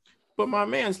 right? Yeah. But my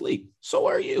man's Leek. So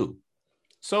are you.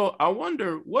 So I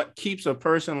wonder what keeps a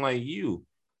person like you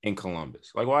in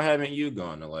Columbus. Like, why haven't you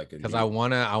gone to like a? Because I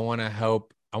wanna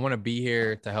help. I wanna be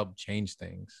here to help change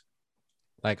things.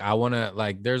 Like I wanna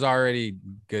there's already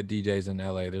good DJs in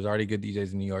LA. There's already good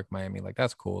DJs in New York, Miami. Like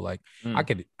that's cool. Like I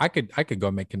could go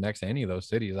make connects to any of those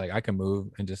cities. Like I can move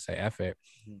and just say F it.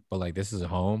 But like this is a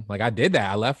home. Like I did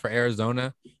that. I left for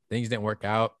Arizona. Things didn't work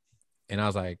out, and I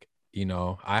was like, you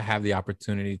know, I have the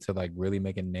opportunity to like really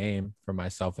make a name for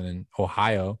myself in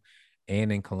Ohio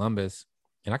and in Columbus,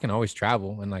 and I can always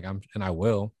travel and I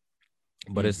will.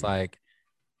 But it's like.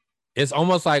 It's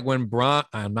almost like when Bron,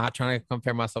 I'm not trying to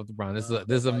compare myself to Bron. This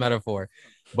is a metaphor,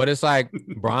 but it's like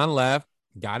Bron left,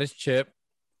 got his chip,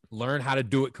 learned how to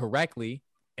do it correctly,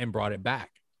 and brought it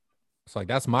back. So like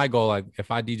that's my goal. Like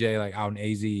if I DJ like out in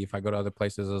AZ, if I go to other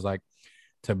places, is like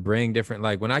to bring different.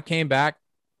 Like when I came back,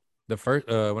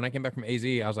 when I came back from AZ,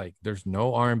 I was like, there's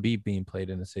no R&B being played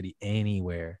in the city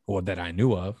anywhere, or that I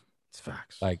knew of. It's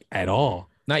facts. Like at all,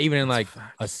 not even in like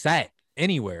a set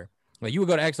anywhere. Like you would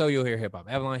go to XO, you'll hear hip hop.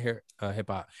 Avalon hear hip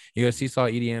hop. You go to Seesaw,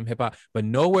 EDM, hip hop. But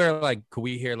nowhere like could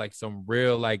we hear like some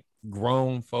real like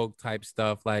grown folk type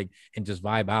stuff like and just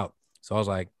vibe out. So I was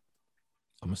like,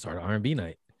 I'm gonna start an R&B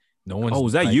night. No one's. Oh,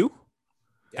 was that like, you?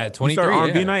 At 23,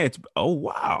 R&B night.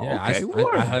 Wow. Yeah,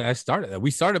 okay. I started that.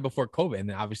 We started before COVID, and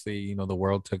then obviously you know the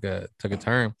world took a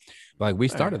turn. Like we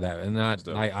started that, and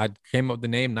I came up with the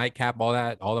name Nightcap, all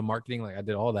the marketing. Like I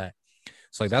did all that.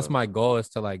 So like that's my goal is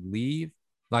to like leave.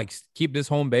 Like keep this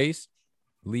home base,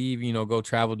 leave, you know, go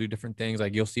travel, do different things.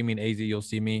 Like you'll see me in AZ, you'll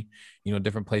see me, you know,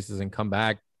 different places and come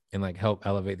back and like help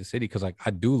elevate the city. Cause like I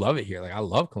do love it here. Like I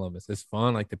love Columbus. It's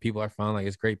fun. Like the people are fun. Like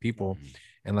it's great people.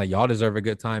 And like y'all deserve a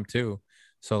good time too.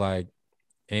 So like,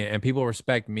 and people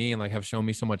respect me and like have shown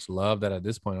me so much love that at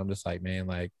this point, I'm just like, man,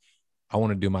 like I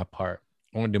want to do my part.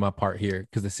 I want to do my part here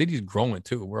because the city's growing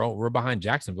too. We're behind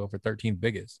Jacksonville for 13th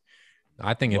biggest.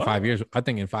 I think in 5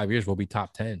 years, we'll be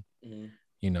top 10.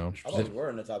 You know, I thought we were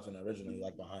in the top 10 originally,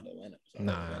 like behind Atlanta. So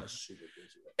nah,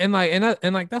 and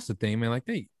that's the thing, man. Like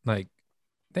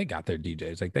they got their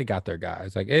DJs, like they got their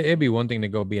guys. Like it'd be one thing to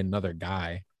go be another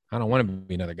guy. I don't want to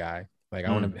be another guy. Like I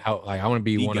want to help. Like I want to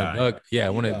be one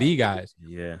of the guys.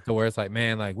 Yeah. So where it's like,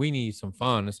 man, like we need some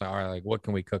fun. It's like, all right, like what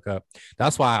can we cook up?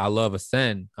 That's why I love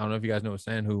Ascend. I don't know if you guys know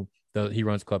Ascend, he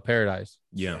runs Club Paradise.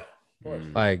 Yeah.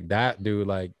 Like that dude.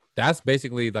 Like that's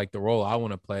basically like the role I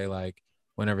want to play. Like.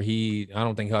 Whenever I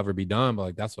don't think he'll ever be done, but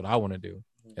like that's what I want to do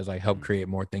is like help create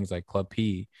more things like Club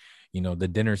P, you know, the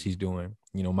dinners he's doing,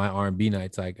 you know, my R&B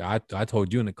nights. Like I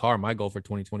told you in the car, my goal for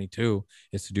 2022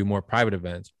 is to do more private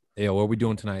events. Hey, what are we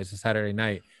doing tonight? It's a Saturday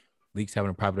night. Leek's having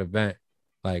a private event.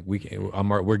 Like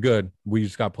we're good. We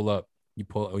just got to pull up. You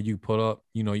pull up,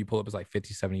 you know, it's like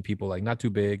 50, 70 people, like not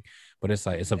too big, but it's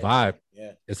like, it's a vibe.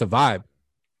 Yeah. It's a vibe.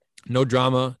 No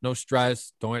drama, no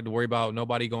stress. Don't have to worry about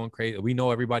nobody going crazy. We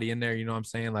know everybody in there. You know what I'm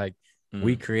saying? Like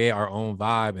we create our own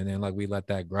vibe and then like we let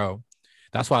that grow.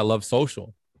 That's why I love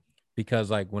social because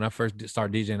like when I first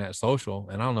started DJing at social,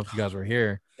 and I don't know if you guys were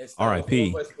here.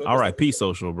 RIP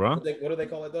social, bro. What do they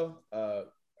call it though?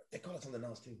 They call it something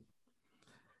else too.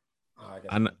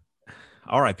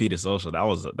 R.I.P. to Social. That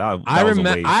was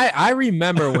I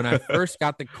remember when I first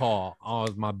got the call.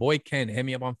 My boy Ken hit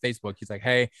me up on Facebook. He's like,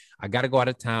 "Hey, I got to go out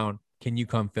of town. Can you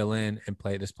come fill in and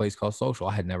play at this place called Social?"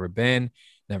 I had never been,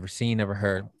 never seen, never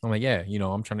heard. I'm like, "Yeah,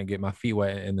 I'm trying to get my feet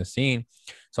wet in the scene."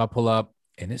 So I pull up,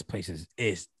 and this place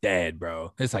is dead,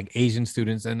 bro. It's like Asian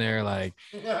students in there, like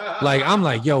I'm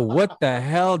like, "Yo, what the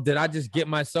hell did I just get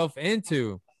myself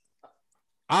into?"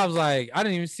 I was like, I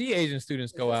didn't even see Asian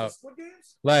students go out.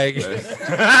 Like,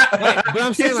 but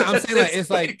I'm saying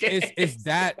it's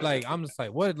that, like, I'm just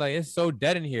like, what? Like, it's so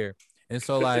dead in here. And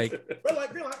so, like,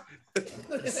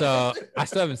 so I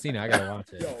still haven't seen it. I gotta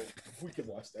watch it. Yo, we can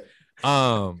watch that.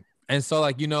 And so,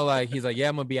 like, he's like, yeah,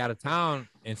 I'm gonna be out of town.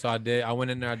 And so I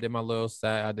went in there, I did my little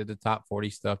set, I did the top 40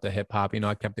 stuff, the hip hop,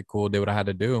 I kept it cool, did what I had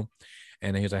to do.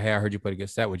 And then he was like, hey, I heard you put a good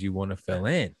set. Would you want to fill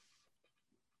in?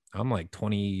 I'm like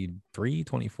 23,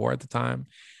 24 at the time.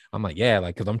 I'm like, yeah,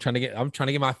 like, cause I'm trying to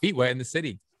get my feet wet in the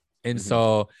city. And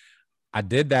so I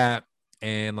did that.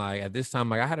 And like, at this time,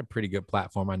 like, I had a pretty good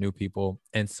platform. I knew people.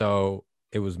 And so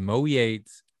it was Mo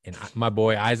Yates and my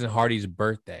boy Eisen Hardy's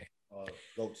birthday.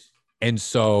 And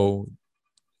so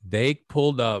they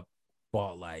pulled up,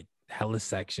 bought like hella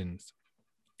sections,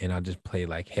 and I just played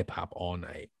like hip hop all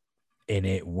night, and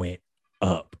it went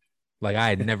up like I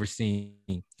had never seen.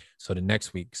 So the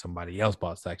next week, somebody else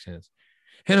bought sections.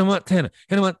 Hannah Montana,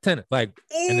 like,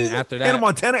 and then after that, Hannah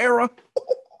Montana era.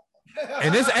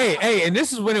 And this, and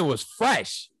this is when it was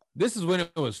fresh.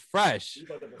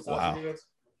 Wow.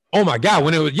 Oh my God,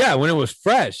 when it was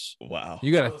fresh. Wow.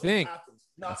 You gotta think.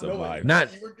 That's a vibe. Not,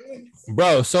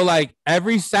 bro. So like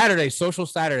every Saturday, social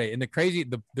Saturday, and the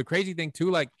crazy thing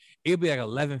too, like it'd be like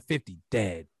 11:50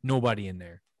 dead, nobody in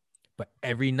there. But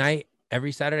every night,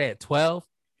 every Saturday at 12,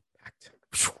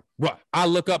 I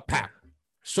look up, packed,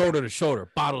 shoulder to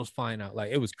shoulder, bottles flying out.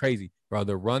 Like, it was crazy, bro.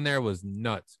 The run there was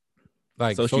nuts.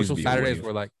 Like, social Saturdays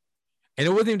were like, and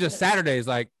it wasn't even just Saturdays.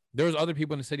 Like, there was other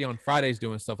people in the city on Fridays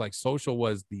doing stuff. Like, social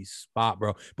was the spot,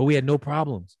 bro. But we had no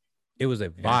problems. It was a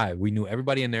vibe. We knew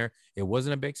everybody in there. It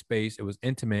wasn't a big space. It was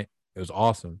intimate. It was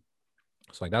awesome.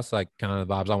 So like, that's like kind of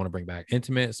the vibes I want to bring back.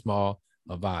 Intimate, small,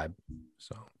 a vibe.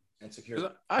 So. And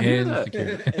secure. I hear that.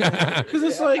 Because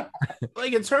it's like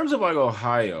in terms of like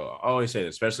Ohio, I always say,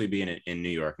 especially being in New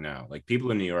York now, like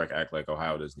people in New York act like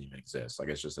Ohio doesn't even exist. Like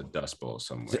it's just a dust bowl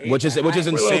somewhere. Which is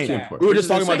insane. We were just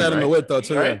talking about that in the wit though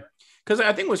too. Right? Because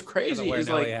I think what's crazy is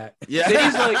like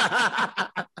cities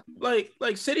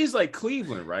like cities like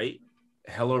Cleveland, right?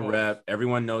 Hella rep.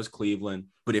 Everyone knows Cleveland.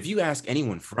 But if you ask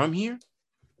anyone from here,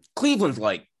 Cleveland's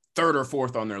like third or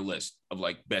fourth on their list of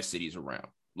like best cities around.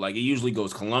 Like it usually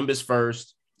goes Columbus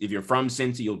first. If you're from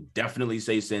Cincy, you'll definitely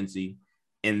say Cincy.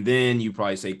 And then you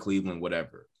probably say Cleveland,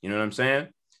 whatever. You know what I'm saying?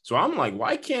 So I'm like,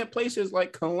 why can't places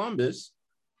like Columbus,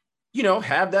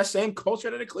 have that same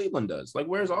culture that Cleveland does? Like,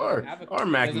 where's our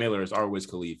Mac Millers, our Wiz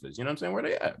Khalifas? You know what I'm saying? Where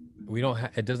they at?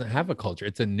 It doesn't have a culture.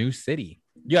 It's a new city.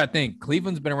 Yeah, I think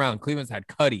Cleveland's been around. Cleveland's had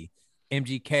Cuddy,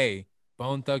 MGK,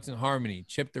 Bone Thugs and Harmony,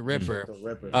 Chip the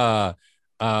Ripper,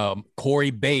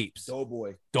 Corey Bapes,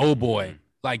 Doughboy.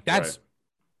 Like that's,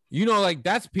 like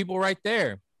that's people right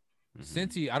there.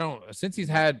 Cincy's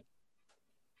had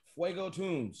Fuego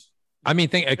Tunes. I mean,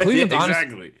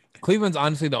 Cleveland's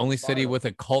honestly the only city with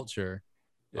a culture,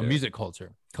 a music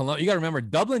culture. You got to remember,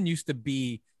 Dublin used to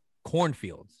be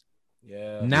cornfields.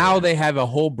 Yeah. Now they have a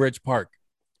whole Bridge Park.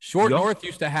 North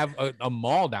used to have a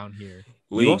mall down here.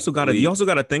 You also got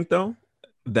to think though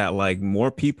that like more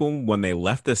people when they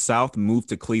left the South moved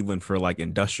to Cleveland for like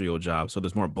industrial jobs. So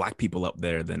there's more black people up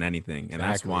there than anything, and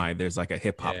that's why there's like a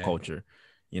hip hop culture.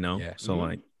 So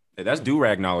like. Hey, that's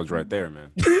do-rag knowledge right there,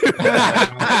 man. Do-rag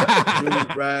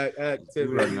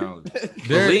activity.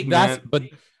 Knowledge. But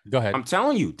go ahead. I'm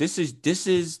telling you, this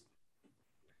is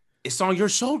it's on your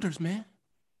shoulders, man.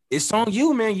 It's on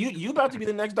you, man. You about to be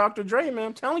the next Dr. Dre, man.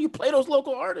 I'm telling you, play those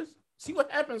local artists. See what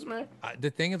happens, man. The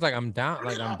thing is, like, I'm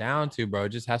down to, bro. It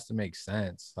just has to make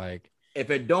sense. Like, if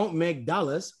it don't make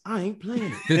dollars, I ain't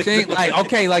playing it. The thing, like,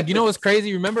 okay, like, what's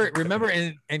crazy? Remember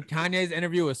in Kanye's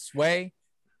interview with Sway,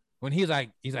 when he's like,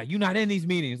 you're not in these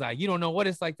meetings. Like, you don't know what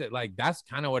it's like to, like, that's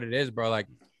kind of what it is, bro. Like,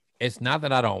 it's not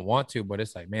that I don't want to, but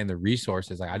it's like, man, the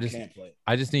resources, like, I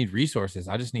just need resources.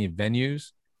 I just need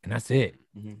venues, and that's it.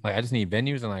 Mm-hmm. Like, I just need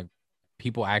venues and like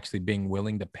people actually being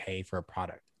willing to pay for a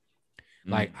product.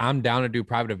 Mm-hmm. Like, I'm down to do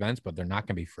private events, but they're not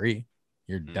gonna be free.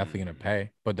 You're definitely gonna pay,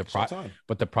 but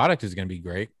the product is gonna be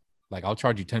great. Like, I'll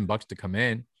charge you $10 to come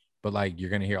in, but like,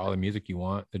 you're gonna hear all the music you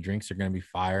want. The drinks are gonna be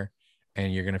fire,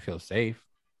 and you're gonna feel safe.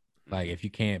 Like, if you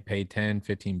can't pay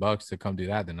 $10-15 to come do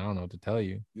that, then I don't know what to tell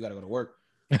you. You gotta go to work.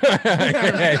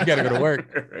 Yeah, you gotta go to work.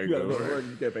 You gotta go to work.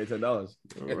 You can't pay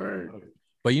 $10.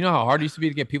 But you know how hard it used to be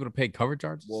to get people to pay cover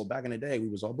charges? Well, back in the day, we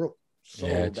was all broke. So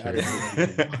Yeah,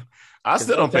 I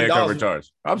still don't pay a cover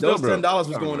charge. I'm still those broke. $10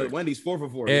 was going to Wendy's 4 for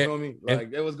 $4. You know what I mean?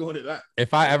 Like it was going to that.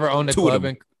 If I ever owned a club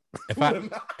in If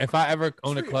if I ever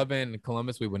owned a club in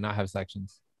Columbus, we would not have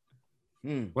sections.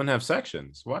 Wouldn't have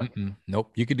sections. What?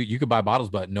 Nope. You could buy bottles,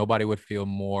 but nobody would feel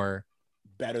more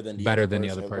better than the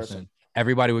other person.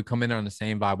 Everybody would come in on the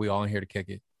same vibe. We all in here to kick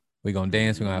it. We gonna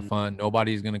dance. We gonna have fun.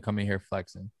 Nobody's gonna come in here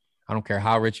flexing. I don't care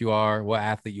how rich you are, what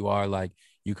athlete you are. Like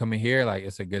you come in here, like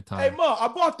it's a good time. Hey Ma, I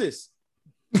bought this.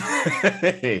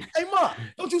 Hey Ma,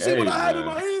 don't you see what I have in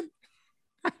my hand?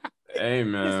 Hey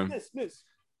man. Miss.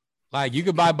 Like you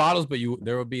could buy bottles, but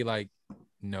there would be like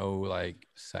no like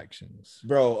sections.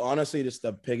 Bro, honestly, just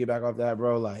to piggyback off that,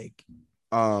 bro, like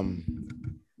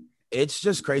it's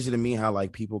just crazy to me how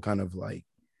like people kind of like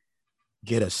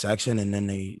get a section and then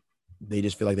they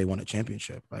just feel like they won a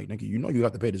championship. Like, nigga, you know you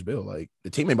have to pay this bill. Like the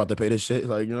team ain't about to pay this shit.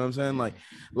 Like, you know what I'm saying?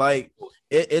 Like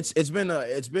it's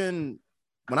been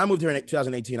when I moved here in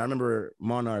 2018, I remember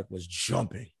Monarch was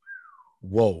jumping.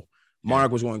 Whoa.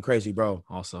 Monarch was going crazy, bro.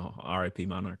 Also, R.I.P.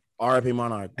 Monarch. R.I.P.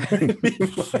 Monarch.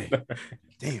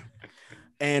 Damn.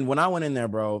 And when I went in there,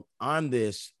 bro, I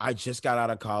just got out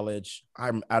of college.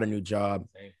 I'm at a new job.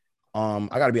 I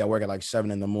got to be at work at like 7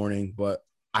 a.m, but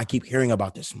I keep hearing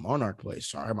about this Monarch place.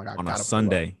 So I'm like, on a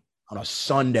Sunday. On a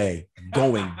Sunday,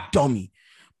 going dummy.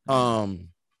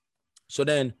 So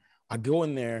then I go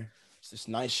in there. It's this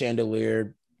nice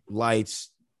chandelier,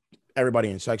 lights, everybody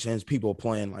in sections, people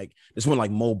playing. Like this one, like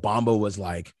Mo Bamba was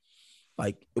like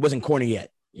it wasn't corny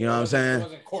yet. You know what I'm saying? It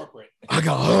wasn't corporate. I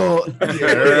got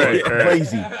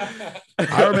crazy.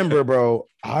 I remember, bro,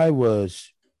 I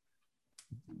was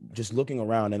just looking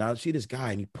around and I see this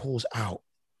guy and he pulls out,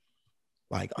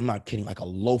 like, I'm not kidding, like a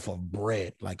loaf of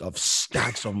bread, like of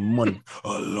stacks of money.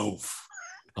 A loaf.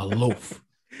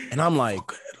 And I'm like,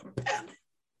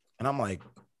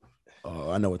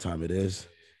 oh, I know what time it is.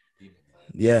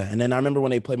 Yeah. And then I remember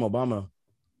when they played Obama,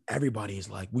 everybody's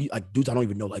like, dudes I don't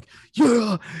even know, like,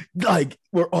 yeah, like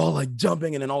we're all like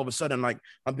jumping, and then all of a sudden, like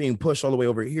I'm being pushed all the way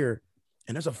over here,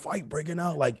 and there's a fight breaking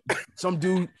out. Like some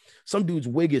dude's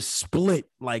wig is split,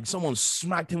 like someone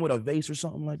smacked him with a vase or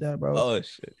something like that, bro. Oh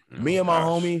shit. Me and my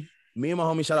homie,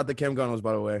 shout out to Cam Gunnels,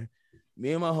 by the way.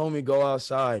 Me and my homie go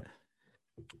outside.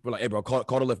 We're like, hey, bro, call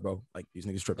the lift, bro. Like these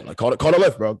niggas tripping. Like, call the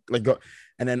lift, bro. Like, go.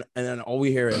 And then all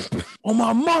we hear is, oh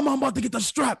my mom, I'm about to get the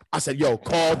strap. I said, yo,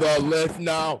 call the lift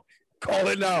now. Call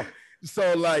it now.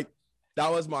 So like,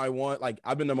 that was my one. Like,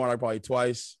 I've been to Monarch probably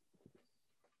twice.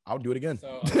 I'll do it again.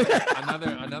 So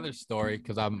another story,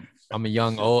 because I'm a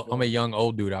young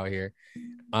old dude out here.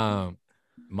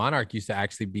 Monarch used to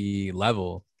actually be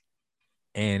level,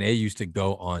 and it used to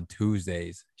go on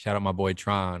Tuesdays. Shout out my boy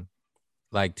Tron.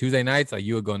 Like Tuesday nights, like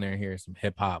you would go in there and hear some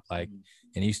hip hop, like,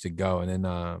 and it used to go. And then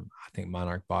I think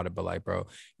Monarch bought it, but like, bro,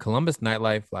 Columbus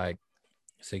nightlife, like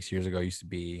 6 years ago, used to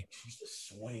be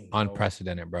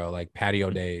unprecedented, bro. Like patio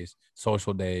days,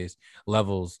 social days,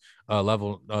 level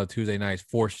Tuesday nights,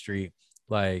 4th Street,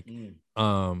 like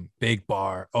Big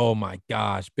Bar. Oh my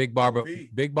gosh, Big Bar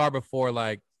before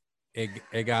like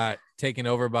it got taken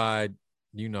over by,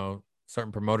 you know,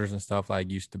 certain promoters and stuff,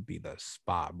 like used to be the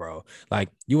spot, bro. Like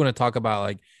you want to talk about,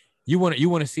 like you want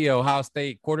to see a Ohio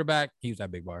State quarterback, he was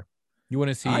at Big Bar. You want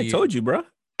to see, I told you, bro.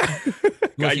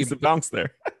 I used to bounce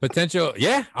there. Potential.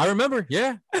 Yeah, I remember.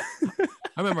 Yeah.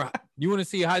 I remember. You want to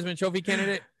see a Heisman Trophy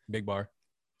candidate? Big Bar.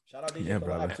 Shout out DJ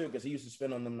Live too, because he used to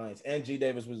spin on them nights. And G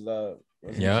Davis was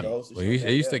yeah. Well,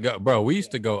 he used to go, bro. We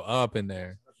used to go up in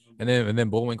there, and then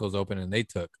Bullwinkle's open, and they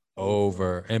took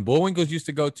over. And Bullwinkle's used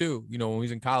to go too. You know, when we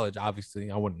was in college,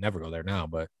 obviously, I wouldn't never go there now,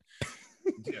 but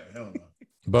yeah, hell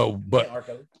no. But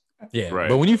yeah, right.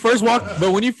 But when you first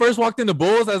walked into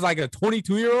Bulls as like a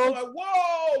 22-year-old, like,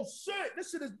 whoa, shit,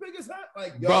 this shit is big as that.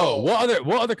 Like, yo. Bro,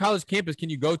 what other college campus can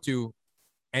you go to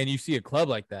and you see a club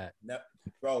like that? No,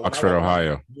 bro, Oxford,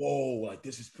 Ohio. Whoa, like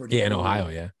this is pretty. Yeah, cool. In Ohio,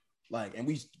 yeah. Like, and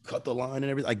we cut the line and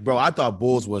everything. Like, bro, I thought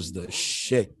Bulls was the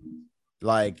shit.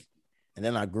 Like, and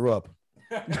then I grew up.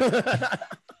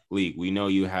 Leek, we know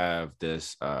you have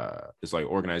this like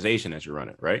organization that you're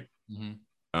running, right?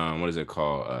 Mm-hmm. What is it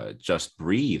called? Just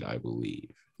Breathe, I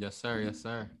believe. Yes, sir. Yes,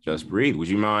 sir. Just Breathe. Would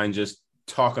you mind just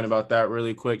talking about that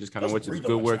really quick? Just kind of what's the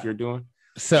good work you're doing?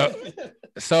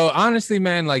 So honestly,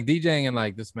 man, like DJing and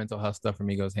like this mental health stuff for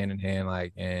me goes hand in hand.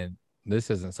 Like, and this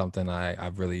isn't something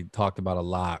I've really talked about a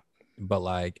lot, but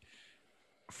like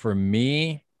for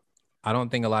me, I don't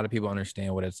think a lot of people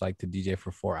understand what it's like to DJ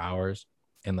for 4 hours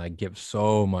and like give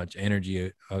so much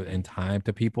energy and time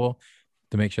to people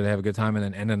to make sure they have a good time. And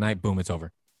then end of the night, boom, it's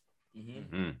over.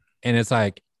 Mm-hmm. And it's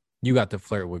like, you got to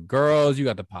flirt with girls, you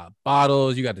got to pop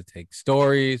bottles, you got to take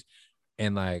stories.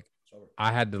 And like,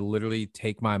 I had to literally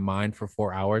take my mind for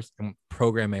 4 hours and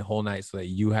program a whole night so that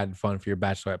you had fun for your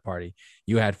bachelorette party.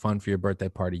 You had fun for your birthday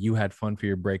party. You had fun for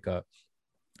your breakup.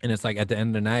 And it's like at the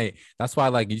end of the night, that's why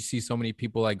like you see so many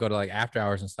people like go to like after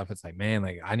hours and stuff. It's like, man,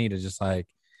 like I need to just like,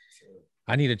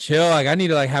 I need to chill. Like I need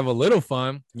to like have a little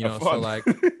fun, you know? So like,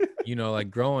 you know,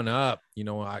 like growing up, you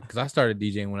know, cause I started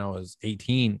DJing when I was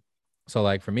 18. So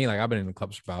like for me, like I've been in the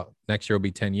clubs for about next year will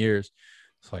be 10 years.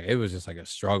 So like, it was just like a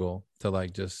struggle to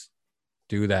like, just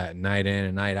do that night in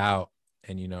and night out.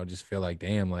 And, you know, just feel like,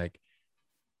 damn, like,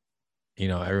 you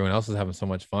know, everyone else is having so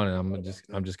much fun and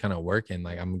I'm just kind of working,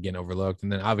 like I'm getting overlooked.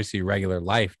 And then obviously regular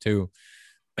life too.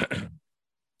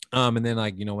 And then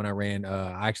like, you know, when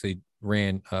I actually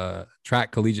ran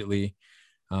track collegiately.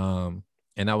 And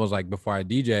that was like before I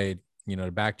DJ'd, you know,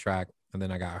 to backtrack, and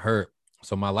then I got hurt.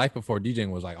 So my life before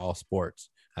DJing was like all sports,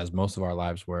 as most of our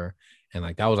lives were. And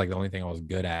like, that was like the only thing I was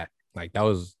good at. Like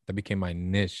that became my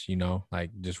niche, you know, like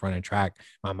just running track.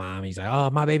 My mom, he's like, oh,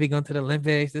 my baby going to the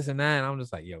Olympics, this and that. And I'm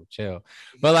just like, yo, chill.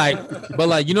 But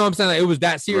like, you know what I'm saying? Like, it was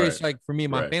that serious. Like for me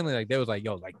and my family, like they was like,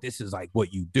 yo, like, this is like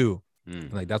what you do.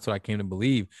 And like, that's what I came to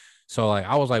believe. So like,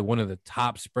 I was like one of the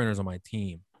top sprinters on my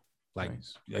team. Like,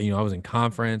 you know, I was in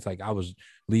conference, like I was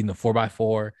leading the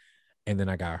 4x4, and then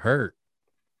I got hurt.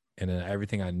 And then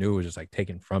everything I knew was just like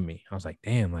taken from me. I was like,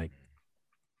 damn, like,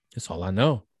 that's all I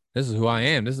know. This is who I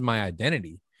am. This is my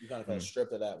identity. You kind of felt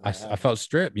stripped of that. I felt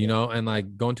stripped, you know, and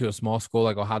like going to a small school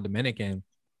like Ohio Dominican,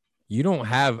 you don't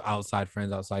have outside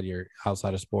friends outside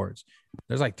of sports.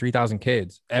 There's like 3,000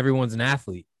 kids. Everyone's an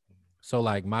athlete. So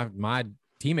like my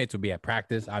teammates would be at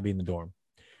practice. I'd be in the dorm.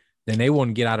 Then they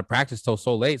wouldn't get out of practice till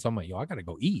so late. So I'm like, yo, I got to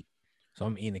go eat. So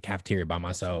I'm eating the cafeteria by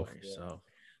myself.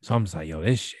 So I'm just like, yo,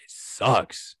 this shit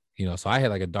sucks. You know, so I had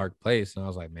like a dark place and I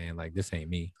was like, man, like this ain't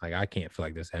me. Like I can't feel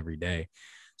like this every day.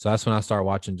 So that's when I started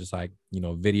watching just like, you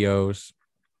know, videos,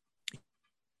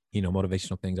 you know,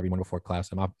 motivational things every morning before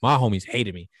class. And my homies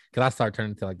hated me because I started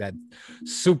turning into like that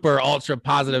super ultra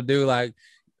positive dude. Like,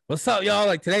 what's up, y'all?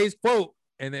 Like today's quote.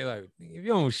 And they like, if you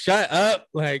don't shut up,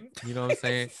 like, you know what I'm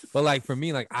saying? But like for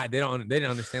me, like they didn't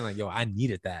understand, like, yo, I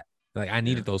needed that. Like I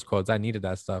needed those quotes. I needed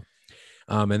that stuff.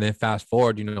 And then fast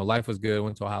forward, you know, life was good.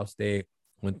 Went to Ohio State,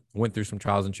 went through some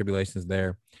trials and tribulations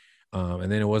there.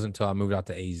 And then it wasn't until I moved out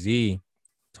to AZ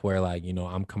to where like, you know,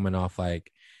 I'm coming off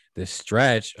like this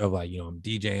stretch of like, you know, I'm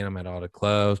DJing, I'm at all the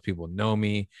clubs, people know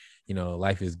me, you know,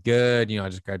 life is good. You know, I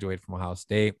just graduated from Ohio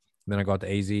State. Then I go out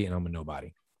to AZ and I'm a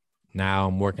nobody. Now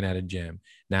I'm working at a gym.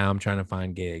 Now I'm trying to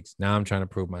find gigs. Now I'm trying to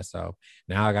prove myself.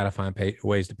 Now I got to find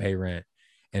ways to pay rent.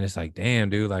 And it's like, damn,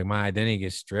 dude, like my identity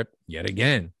gets stripped yet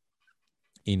again.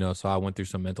 You know, so I went through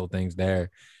some mental things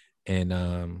there. And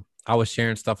I was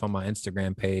sharing stuff on my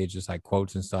Instagram page, just like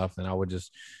quotes and stuff. And I would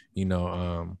just,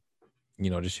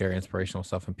 just share inspirational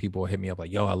stuff. And people would hit me up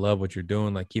like, yo, I love what you're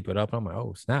doing. Like, keep it up. And I'm like,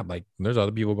 oh, snap. Like, there's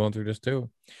other people going through this too.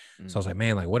 So I was like,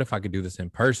 man, like, what if I could do this in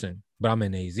person? But I'm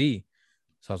in AZ. So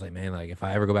I was like, man, like, if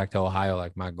I ever go back to Ohio,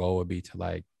 like, my goal would be to,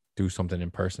 like, do something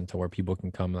in person to where people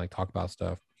can come and, like, talk about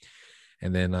stuff.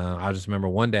 And then I just remember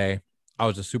one day, I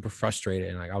was just super frustrated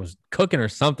and like I was cooking or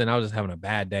something. I was just having a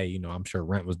bad day. You know, I'm sure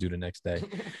rent was due the next day.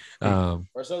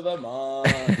 First of the month.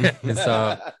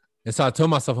 and so I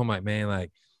told myself, I'm like, man,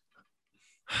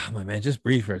 just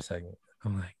breathe for a second.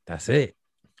 I'm like, that's it.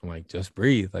 I'm like, just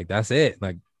breathe. Like, that's it.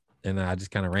 Like, and then I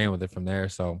just kind of ran with it from there.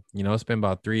 So, you know, it's been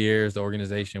about 3 years. The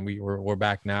organization, we're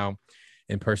back now,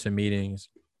 in-person meetings.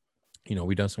 You know,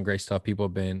 we've done some great stuff.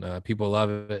 People love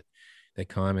it. They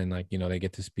come and like, you know, they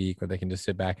get to speak or they can just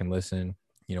sit back and listen.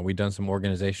 You know, we've done some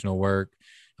organizational work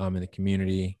in the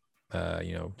community,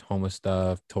 you know, homeless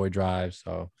stuff, toy drives.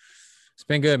 So it's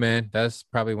been good, man. That's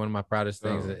probably one of my proudest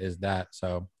things is that.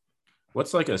 So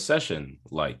what's like a session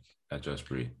like at Just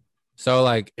Breathe? So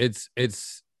like,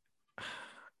 it's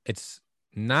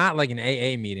not like an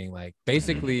AA meeting, like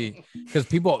basically, because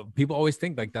people always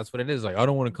think like that's what it is. Like, I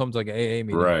don't want to come to like an AA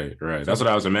meeting. Right. That's what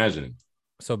I was imagining.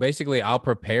 So basically I'll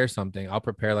prepare something. I'll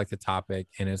prepare like the topic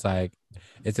and it's like,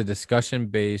 it's a discussion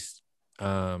based,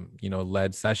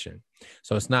 led session.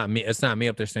 So it's not me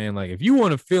up there saying like, if you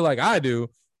want to feel like I do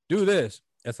this.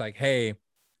 It's like, hey,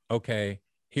 okay,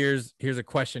 here's a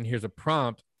question. Here's a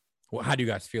prompt. Well, how do you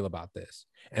guys feel about this?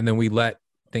 And then we let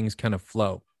things kind of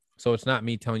flow. So it's not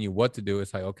me telling you what to do.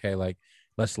 It's like, okay, like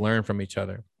let's learn from each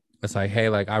other. It's like, hey,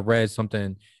 like I read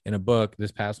something in a book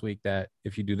this past week that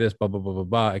if you do this, blah, blah, blah, blah,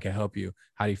 blah, it can help you.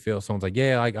 How do you feel? Someone's like,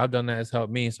 yeah, like I've done that. It's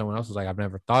helped me. Someone else was like, I've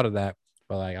never thought of that,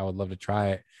 but like, I would love to try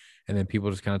it. and then people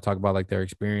just kind of talk about like their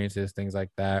experiences, things like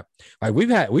that. Like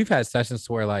we've had sessions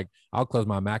where like I'll close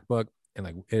my MacBook and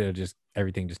like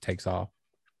everything just takes off.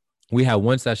 We had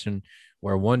one session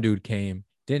where one dude came,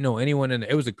 didn't know anyone in there.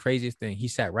 It was the craziest thing. He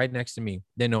sat right next to me,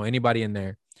 didn't know anybody in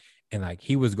there, and like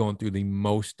he was going through the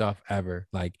most stuff ever.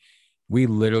 Like we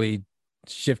literally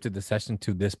shifted the session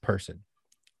to this person,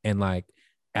 and like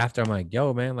after I'm like,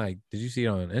 yo man, like did you see it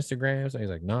on Instagram? So he's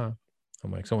like, nah.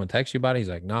 I'm like, someone text you about it? He's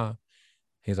like, nah.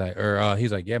 He's like,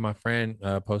 he's like, yeah, my friend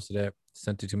posted it,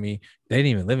 sent it to me. They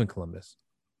didn't even live in Columbus.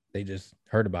 They just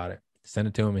heard about it, sent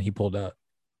it to him, and he pulled up.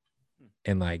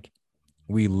 And like,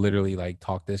 we literally like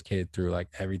talked this kid through like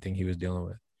everything he was dealing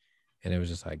with. And it was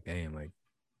just like, damn, like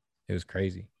it was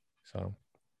crazy. So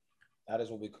that is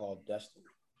what we call destiny.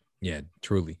 Yeah,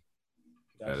 truly.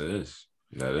 That is,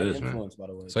 man. By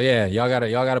the way. So yeah, y'all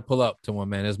gotta pull up to one,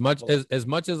 man. As much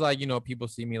as like, you know, people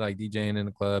see me like DJing in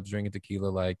the clubs, drinking tequila,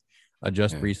 like a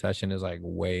Just Breathe session is like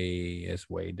way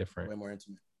different. Way more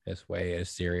intimate.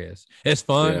 It's serious. It's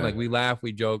fun. Yeah. Like we laugh,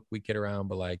 we joke, we kid around,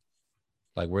 but like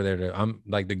we're there to, I'm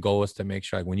like, the goal is to make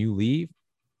sure like when you leave,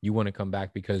 you want to come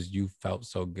back because you felt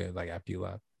so good like after you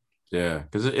left. Yeah,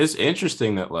 because it's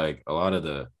interesting that like a lot of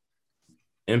the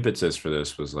impetus for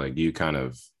this was like you kind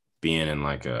of being in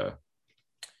like a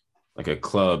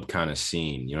club kind of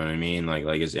scene, you know what I mean? Like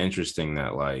it's interesting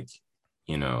that like,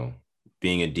 you know,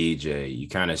 being a DJ, you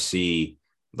kind of see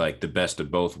like the best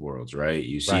of both worlds, right?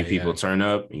 You see people turn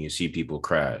up and you see people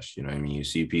crash, you know what I mean? You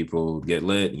see people get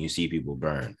lit and you see people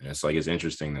burn. And it's like, it's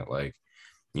interesting that like,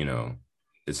 you know,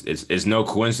 it's no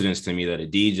coincidence to me that a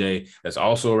DJ that's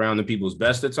also around the people's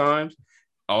best of times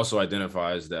also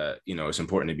identifies that, you know, it's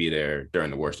important to be there during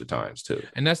the worst of times too.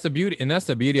 And that's the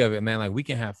beauty of it, man. Like we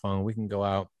can have fun, we can go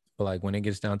out, but like when it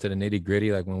gets down to the nitty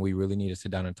gritty, like when we really need to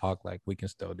sit down and talk, like we can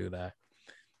still do that.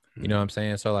 You know what I'm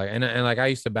saying? So like, and like I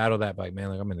used to battle that, like, man,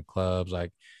 like I'm in the clubs,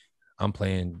 like I'm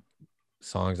playing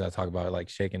songs that talk about like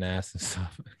shaking ass and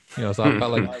stuff, you know. So I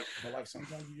felt like, but like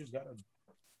sometimes you just gotta,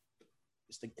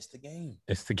 it's the game.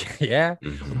 It's the game, yeah.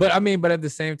 But I mean, but at the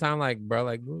same time, like, bro,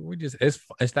 like we just,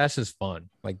 that's just fun.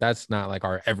 Like that's not like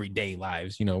our everyday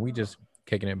lives, you know. We just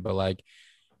kicking it, but like,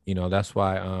 you know, that's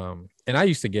why. And I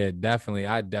used to get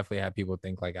I definitely had people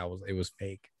think like it was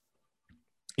fake.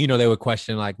 You know, they would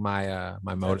question like my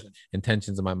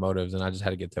intentions and my motives. And I just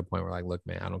had to get to a point where like, look,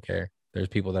 man, I don't care. There's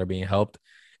people that are being helped.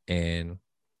 And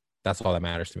that's all that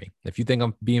matters to me. If you think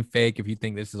I'm being fake, if you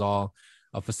think this is all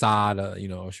a facade, you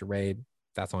know, a charade,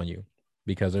 that's on you.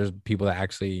 Because there's people that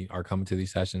actually are coming to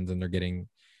these sessions and they're getting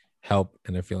help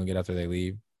and they're feeling good after they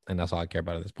leave. And that's all I care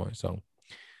about at this point. So,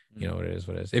 you know, what it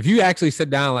is. If you actually sit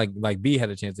down, like B had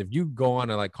a chance, if you go on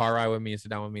a like car ride with me and sit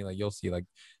down with me, like you'll see like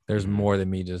there's more than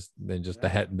me than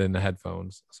the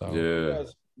headphones. So yeah,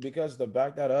 because to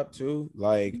back that up too,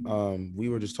 like we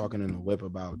were just talking in the whip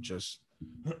about just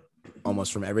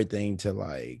almost from everything to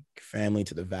like family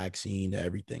to the vaccine to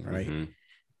everything, right?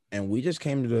 And we just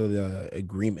came to the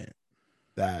agreement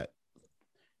that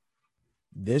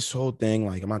this whole thing,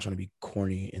 like I'm not trying to be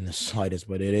corny in the slightest,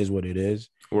 but it is what it is.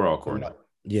 We're all corny.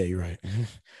 Yeah, you're right.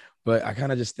 But I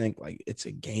kind of just think like it's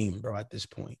a game, bro, at this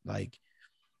point. Like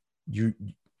you're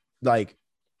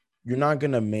not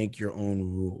gonna make your own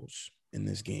rules in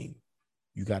this game.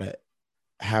 You gotta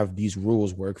have these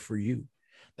rules work for you.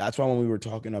 That's why when we were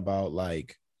talking about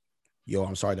like, yo,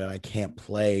 I'm sorry that I can't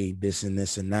play this and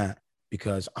this and that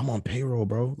because I'm on payroll,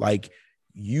 bro. Like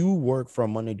you work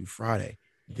from Monday through Friday.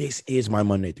 This is my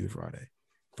Monday through Friday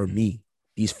for me.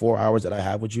 These 4 hours that I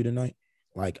have with you tonight,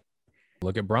 like.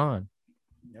 Look at Bron.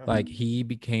 Yeah. Like he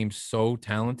became so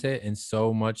talented and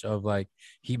so much of like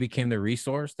he became the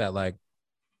resource that like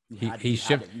he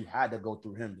shifted. You had to go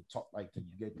through him to talk like to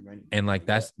get through anything. And like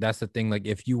that's the thing. Like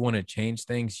if you want to change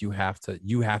things, you have to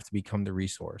become the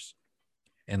resource.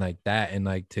 And like that, and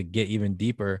like to get even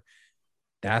deeper,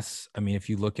 that's, I mean, if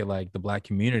you look at like the Black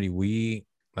community, we're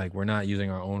not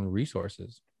using our own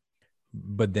resources.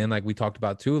 But then like we talked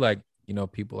about too, like, you know,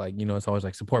 people like, you know, it's always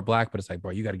like support Black, but it's like,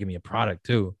 bro, you got to give me a product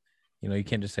too. You know, you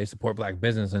can't just say support Black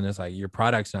business and it's like your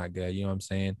product's not good. You know what I'm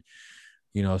saying?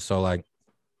 You know, so like,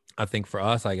 I think for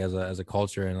us, like as a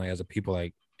culture and like as a people,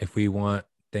 like if we want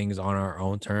things on our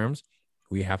own terms,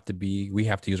 we have to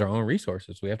use our own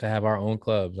resources. We have to have our own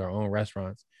clubs, our own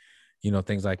restaurants, you know,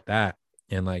 things like that.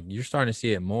 And like, you're starting to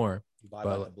see it more. You buy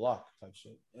by the block type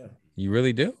shit. Yeah. You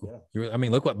really do. Yeah. I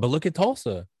mean, look at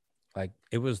Tulsa. Like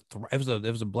it was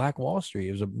a Black Wall Street.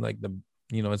 It was like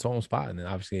you know, its own spot. And then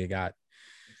obviously it got,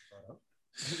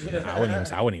 I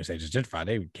wouldn't even say just gentrified.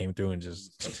 They came through and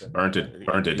just burnt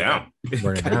it down.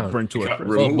 Burnt to it.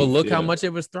 But look how much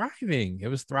it was thriving. It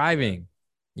was thriving.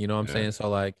 You know what I'm saying? So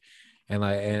like, And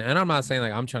like, and I'm not saying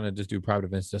like I'm trying to just do private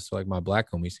events just so like my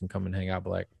black homies can come and hang out,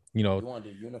 but like, you know, You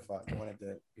wanted to unify. You wanted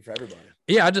to be for everybody.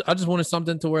 Yeah, I just wanted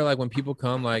something to where like when people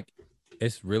come, like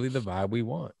it's really the vibe we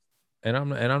want. And I'm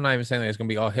not even saying like it's gonna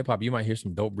be all hip hop. You might hear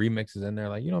some dope remixes in there,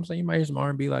 like, you know what I'm saying? You might hear some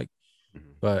R&B, like,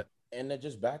 but and to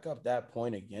just back up that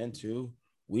point again too,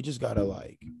 we just gotta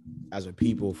like, as a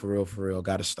people, for real,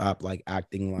 gotta stop like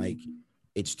acting like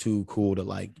it's too cool to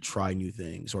like try new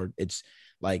things, or it's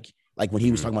like when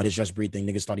he was talking about his Just Breathe thing,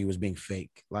 niggas thought he was being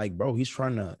fake. Like, bro, he's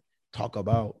trying to talk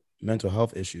about mental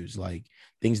health issues, like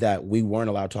things that we weren't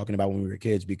allowed talking about when we were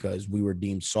kids because we were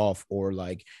deemed soft, or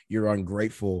like you're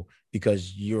ungrateful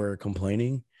because you're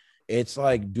complaining. It's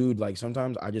like, dude, like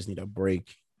sometimes I just need a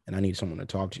break and I need someone to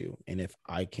talk to. And if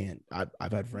I can't,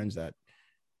 I've had friends that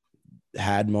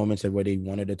had moments where they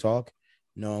wanted to talk,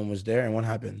 no one was there, and what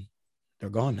happened? They're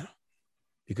gone now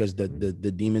because the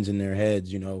demons in their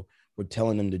heads, you know, were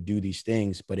telling them to do these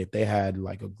things. But if they had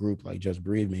like a group like Just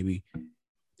Breathe, maybe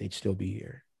they'd still be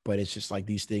here. But it's just like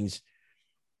these things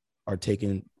are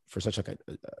taken for such like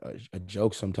a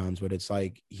joke sometimes. But it's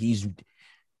like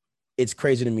it's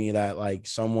crazy to me that like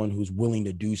someone who's willing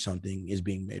to do something is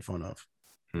being made fun of.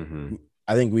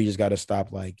 I think we just got to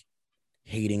stop like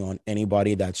hating on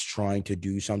anybody that's trying to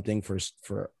do something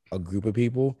for a group of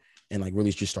people, and like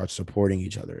really just start supporting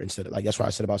each other instead of like, that's what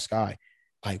I said about Sky.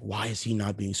 Like, why is he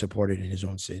not being supported in his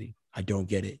own city? I don't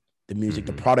get it. The music,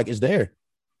 the product is there.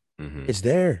 It's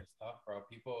there.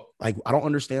 People, like, I don't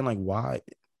understand like why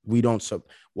we don't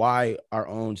why our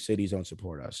own cities don't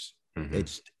support us.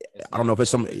 It's I don't know if it's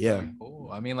some cool.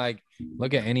 I mean, like,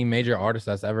 look at any major artist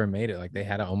that's ever made it. Like, they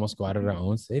had to almost go out of their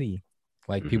own city.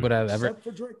 Like people that have ever, except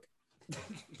for Drake.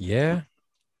 Yeah,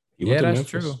 that's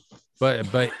true. But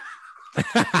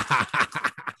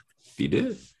he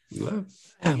did. He left.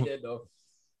 He did though.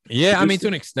 Yeah, I mean, to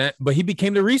an extent, but he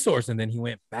became the resource, and then he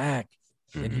went back,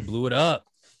 and he blew it up.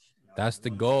 That's the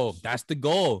goal. That's the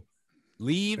goal.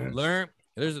 Leave, learn.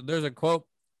 There's a quote: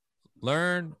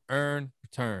 learn, earn,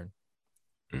 return.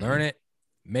 Learn it,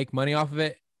 make money off of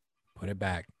it, put it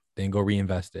back, then go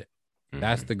reinvest it.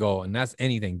 That's the goal. And that's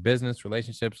anything: business,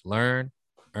 relationships. Learn,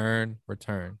 earn,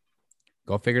 return.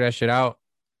 Go figure that shit out.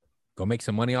 Go make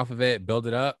some money off of it, build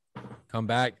it up, come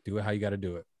back, do it how you got to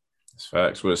do it. That's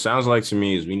facts. What it sounds like to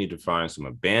me is we need to find some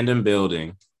abandoned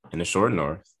building in the short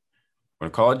north. We're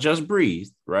gonna call it Just Breathe,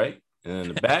 right? And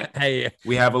in the back,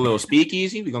 we have a little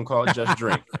speakeasy. We're gonna call it Just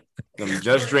Drink. Gonna be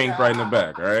Just Drink right in the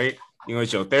back, all right? You're gonna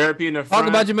show therapy in the front. Talk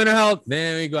about your mental health,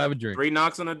 then we go have a drink. 3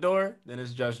 knocks on the door, then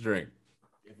it's Just Drink.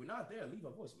 If we're not there, leave a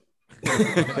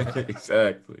voicemail.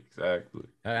 Exactly.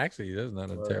 Actually, that's not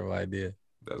a terrible idea.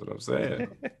 That's what I'm saying.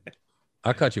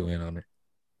 I'll cut you in on it.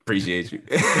 Appreciate you.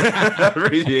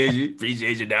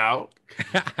 Appreciate you now.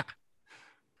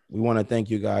 We want to thank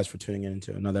you guys for tuning in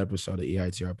to another episode of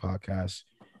EITR Podcast.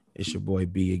 It's your boy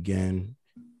B again.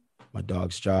 My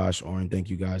dogs Josh, Oren. Thank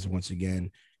you guys once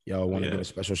again. Yo, I want to give a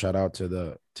special shout out to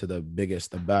the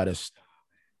biggest, the baddest,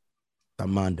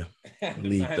 Amanda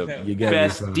Leek, the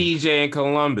best DJ in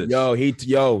Columbus. Yo,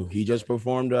 he just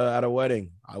performed at a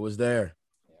wedding. I was there.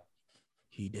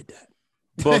 He did that.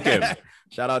 Book him.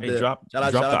 Shout out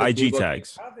the IG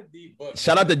tags.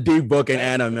 Shout out to D-Book and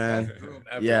Anna, man.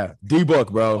 Yeah,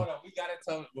 D-Book, bro. Hold on, we gotta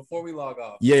tell before we log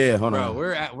off. Yeah, hold on.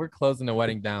 We're closing the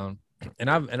wedding down, and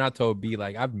I told B,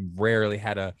 like, I've rarely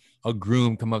had a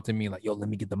groom come up to me like, yo, let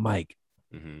me get the mic.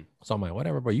 So I'm like,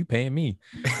 whatever, bro, you paying me.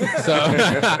 So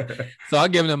I'll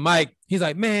give him the mic. He's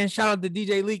like, man, shout out to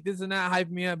DJ Leek, this and that, hype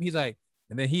me up. He's like,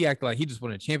 and then he acted like he just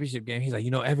won a championship game. He's like,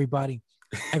 you know, everybody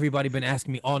been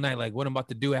asking me all night, like, what I'm about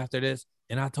to do after this.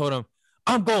 And I told him,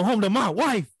 I'm going home to my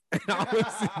wife. And I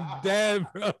was dead,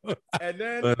 bro. And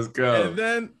then let's go. And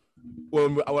then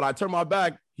when I turn my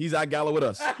back, he's at Gala with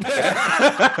us.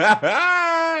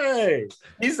 Hey,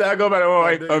 he said I go back to my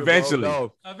wife eventually.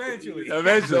 Eventually.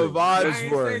 The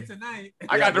vibes were.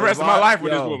 I got the rest of my life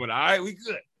with this woman. All right, we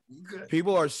good.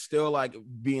 People are still like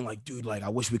being like, dude, like I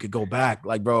wish we could go back.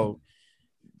 Like, bro,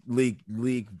 Leek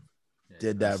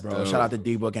did that, bro. Shout out to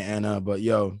D-Book and Anna. But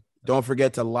yo, don't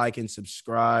forget to like and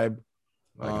subscribe.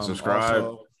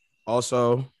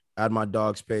 Also, add my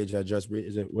dog's page at Just Breathe.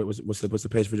 Is it what's the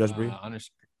page for Just Breathe?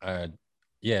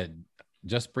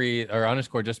 Just Breathe or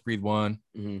 _ Just Breathe 1.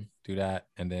 Do that,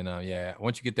 and then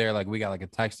once you get there, like we got like a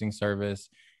texting service.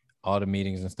 All the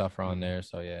meetings and stuff are on there.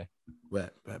 So yeah,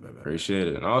 appreciate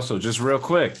it. And also, just real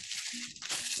quick,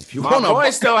 my boy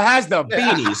still has the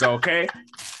beanies. Okay.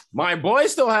 My boy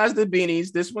still has the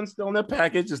beanies. This one's still in the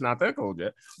package. It's not that cold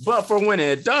yet. But for when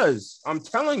it does, I'm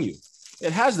telling you,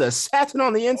 it has the satin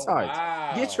on the inside. Oh,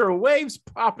 wow. Get your waves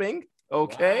popping.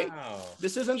 Okay, Wow.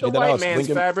 this isn't the Check that white out. man's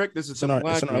fabric. This is the black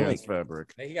man's link.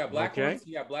 fabric. Hey, he got black ones.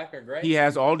 He got black or gray. He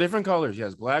has all different colors. He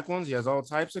has black ones. He has all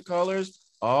types of colors.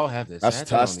 All have this. That's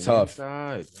tough.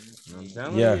 Inside. I'm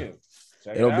telling you.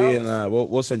 It'll be in.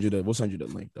 We'll send you the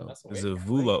link though. Is it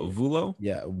Vulo?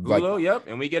 Yeah, Vulo. Yep,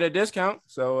 and we get a discount,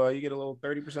 so you get a little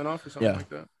 30% off or something like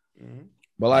that. Mm-hmm.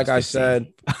 But like I said,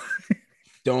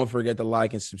 don't forget to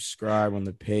like and subscribe on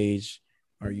the page,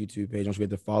 our YouTube page. Don't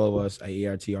forget to follow us at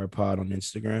EITR Pod on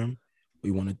Instagram. We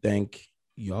want to thank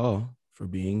y'all for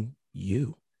being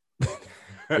you.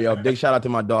 Yo, big shout out to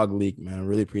my dog Leek, man.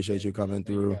 Really appreciate you coming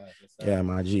through. Yeah,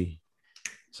 my G.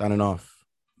 Signing off.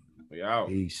 We out.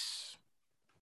 Peace.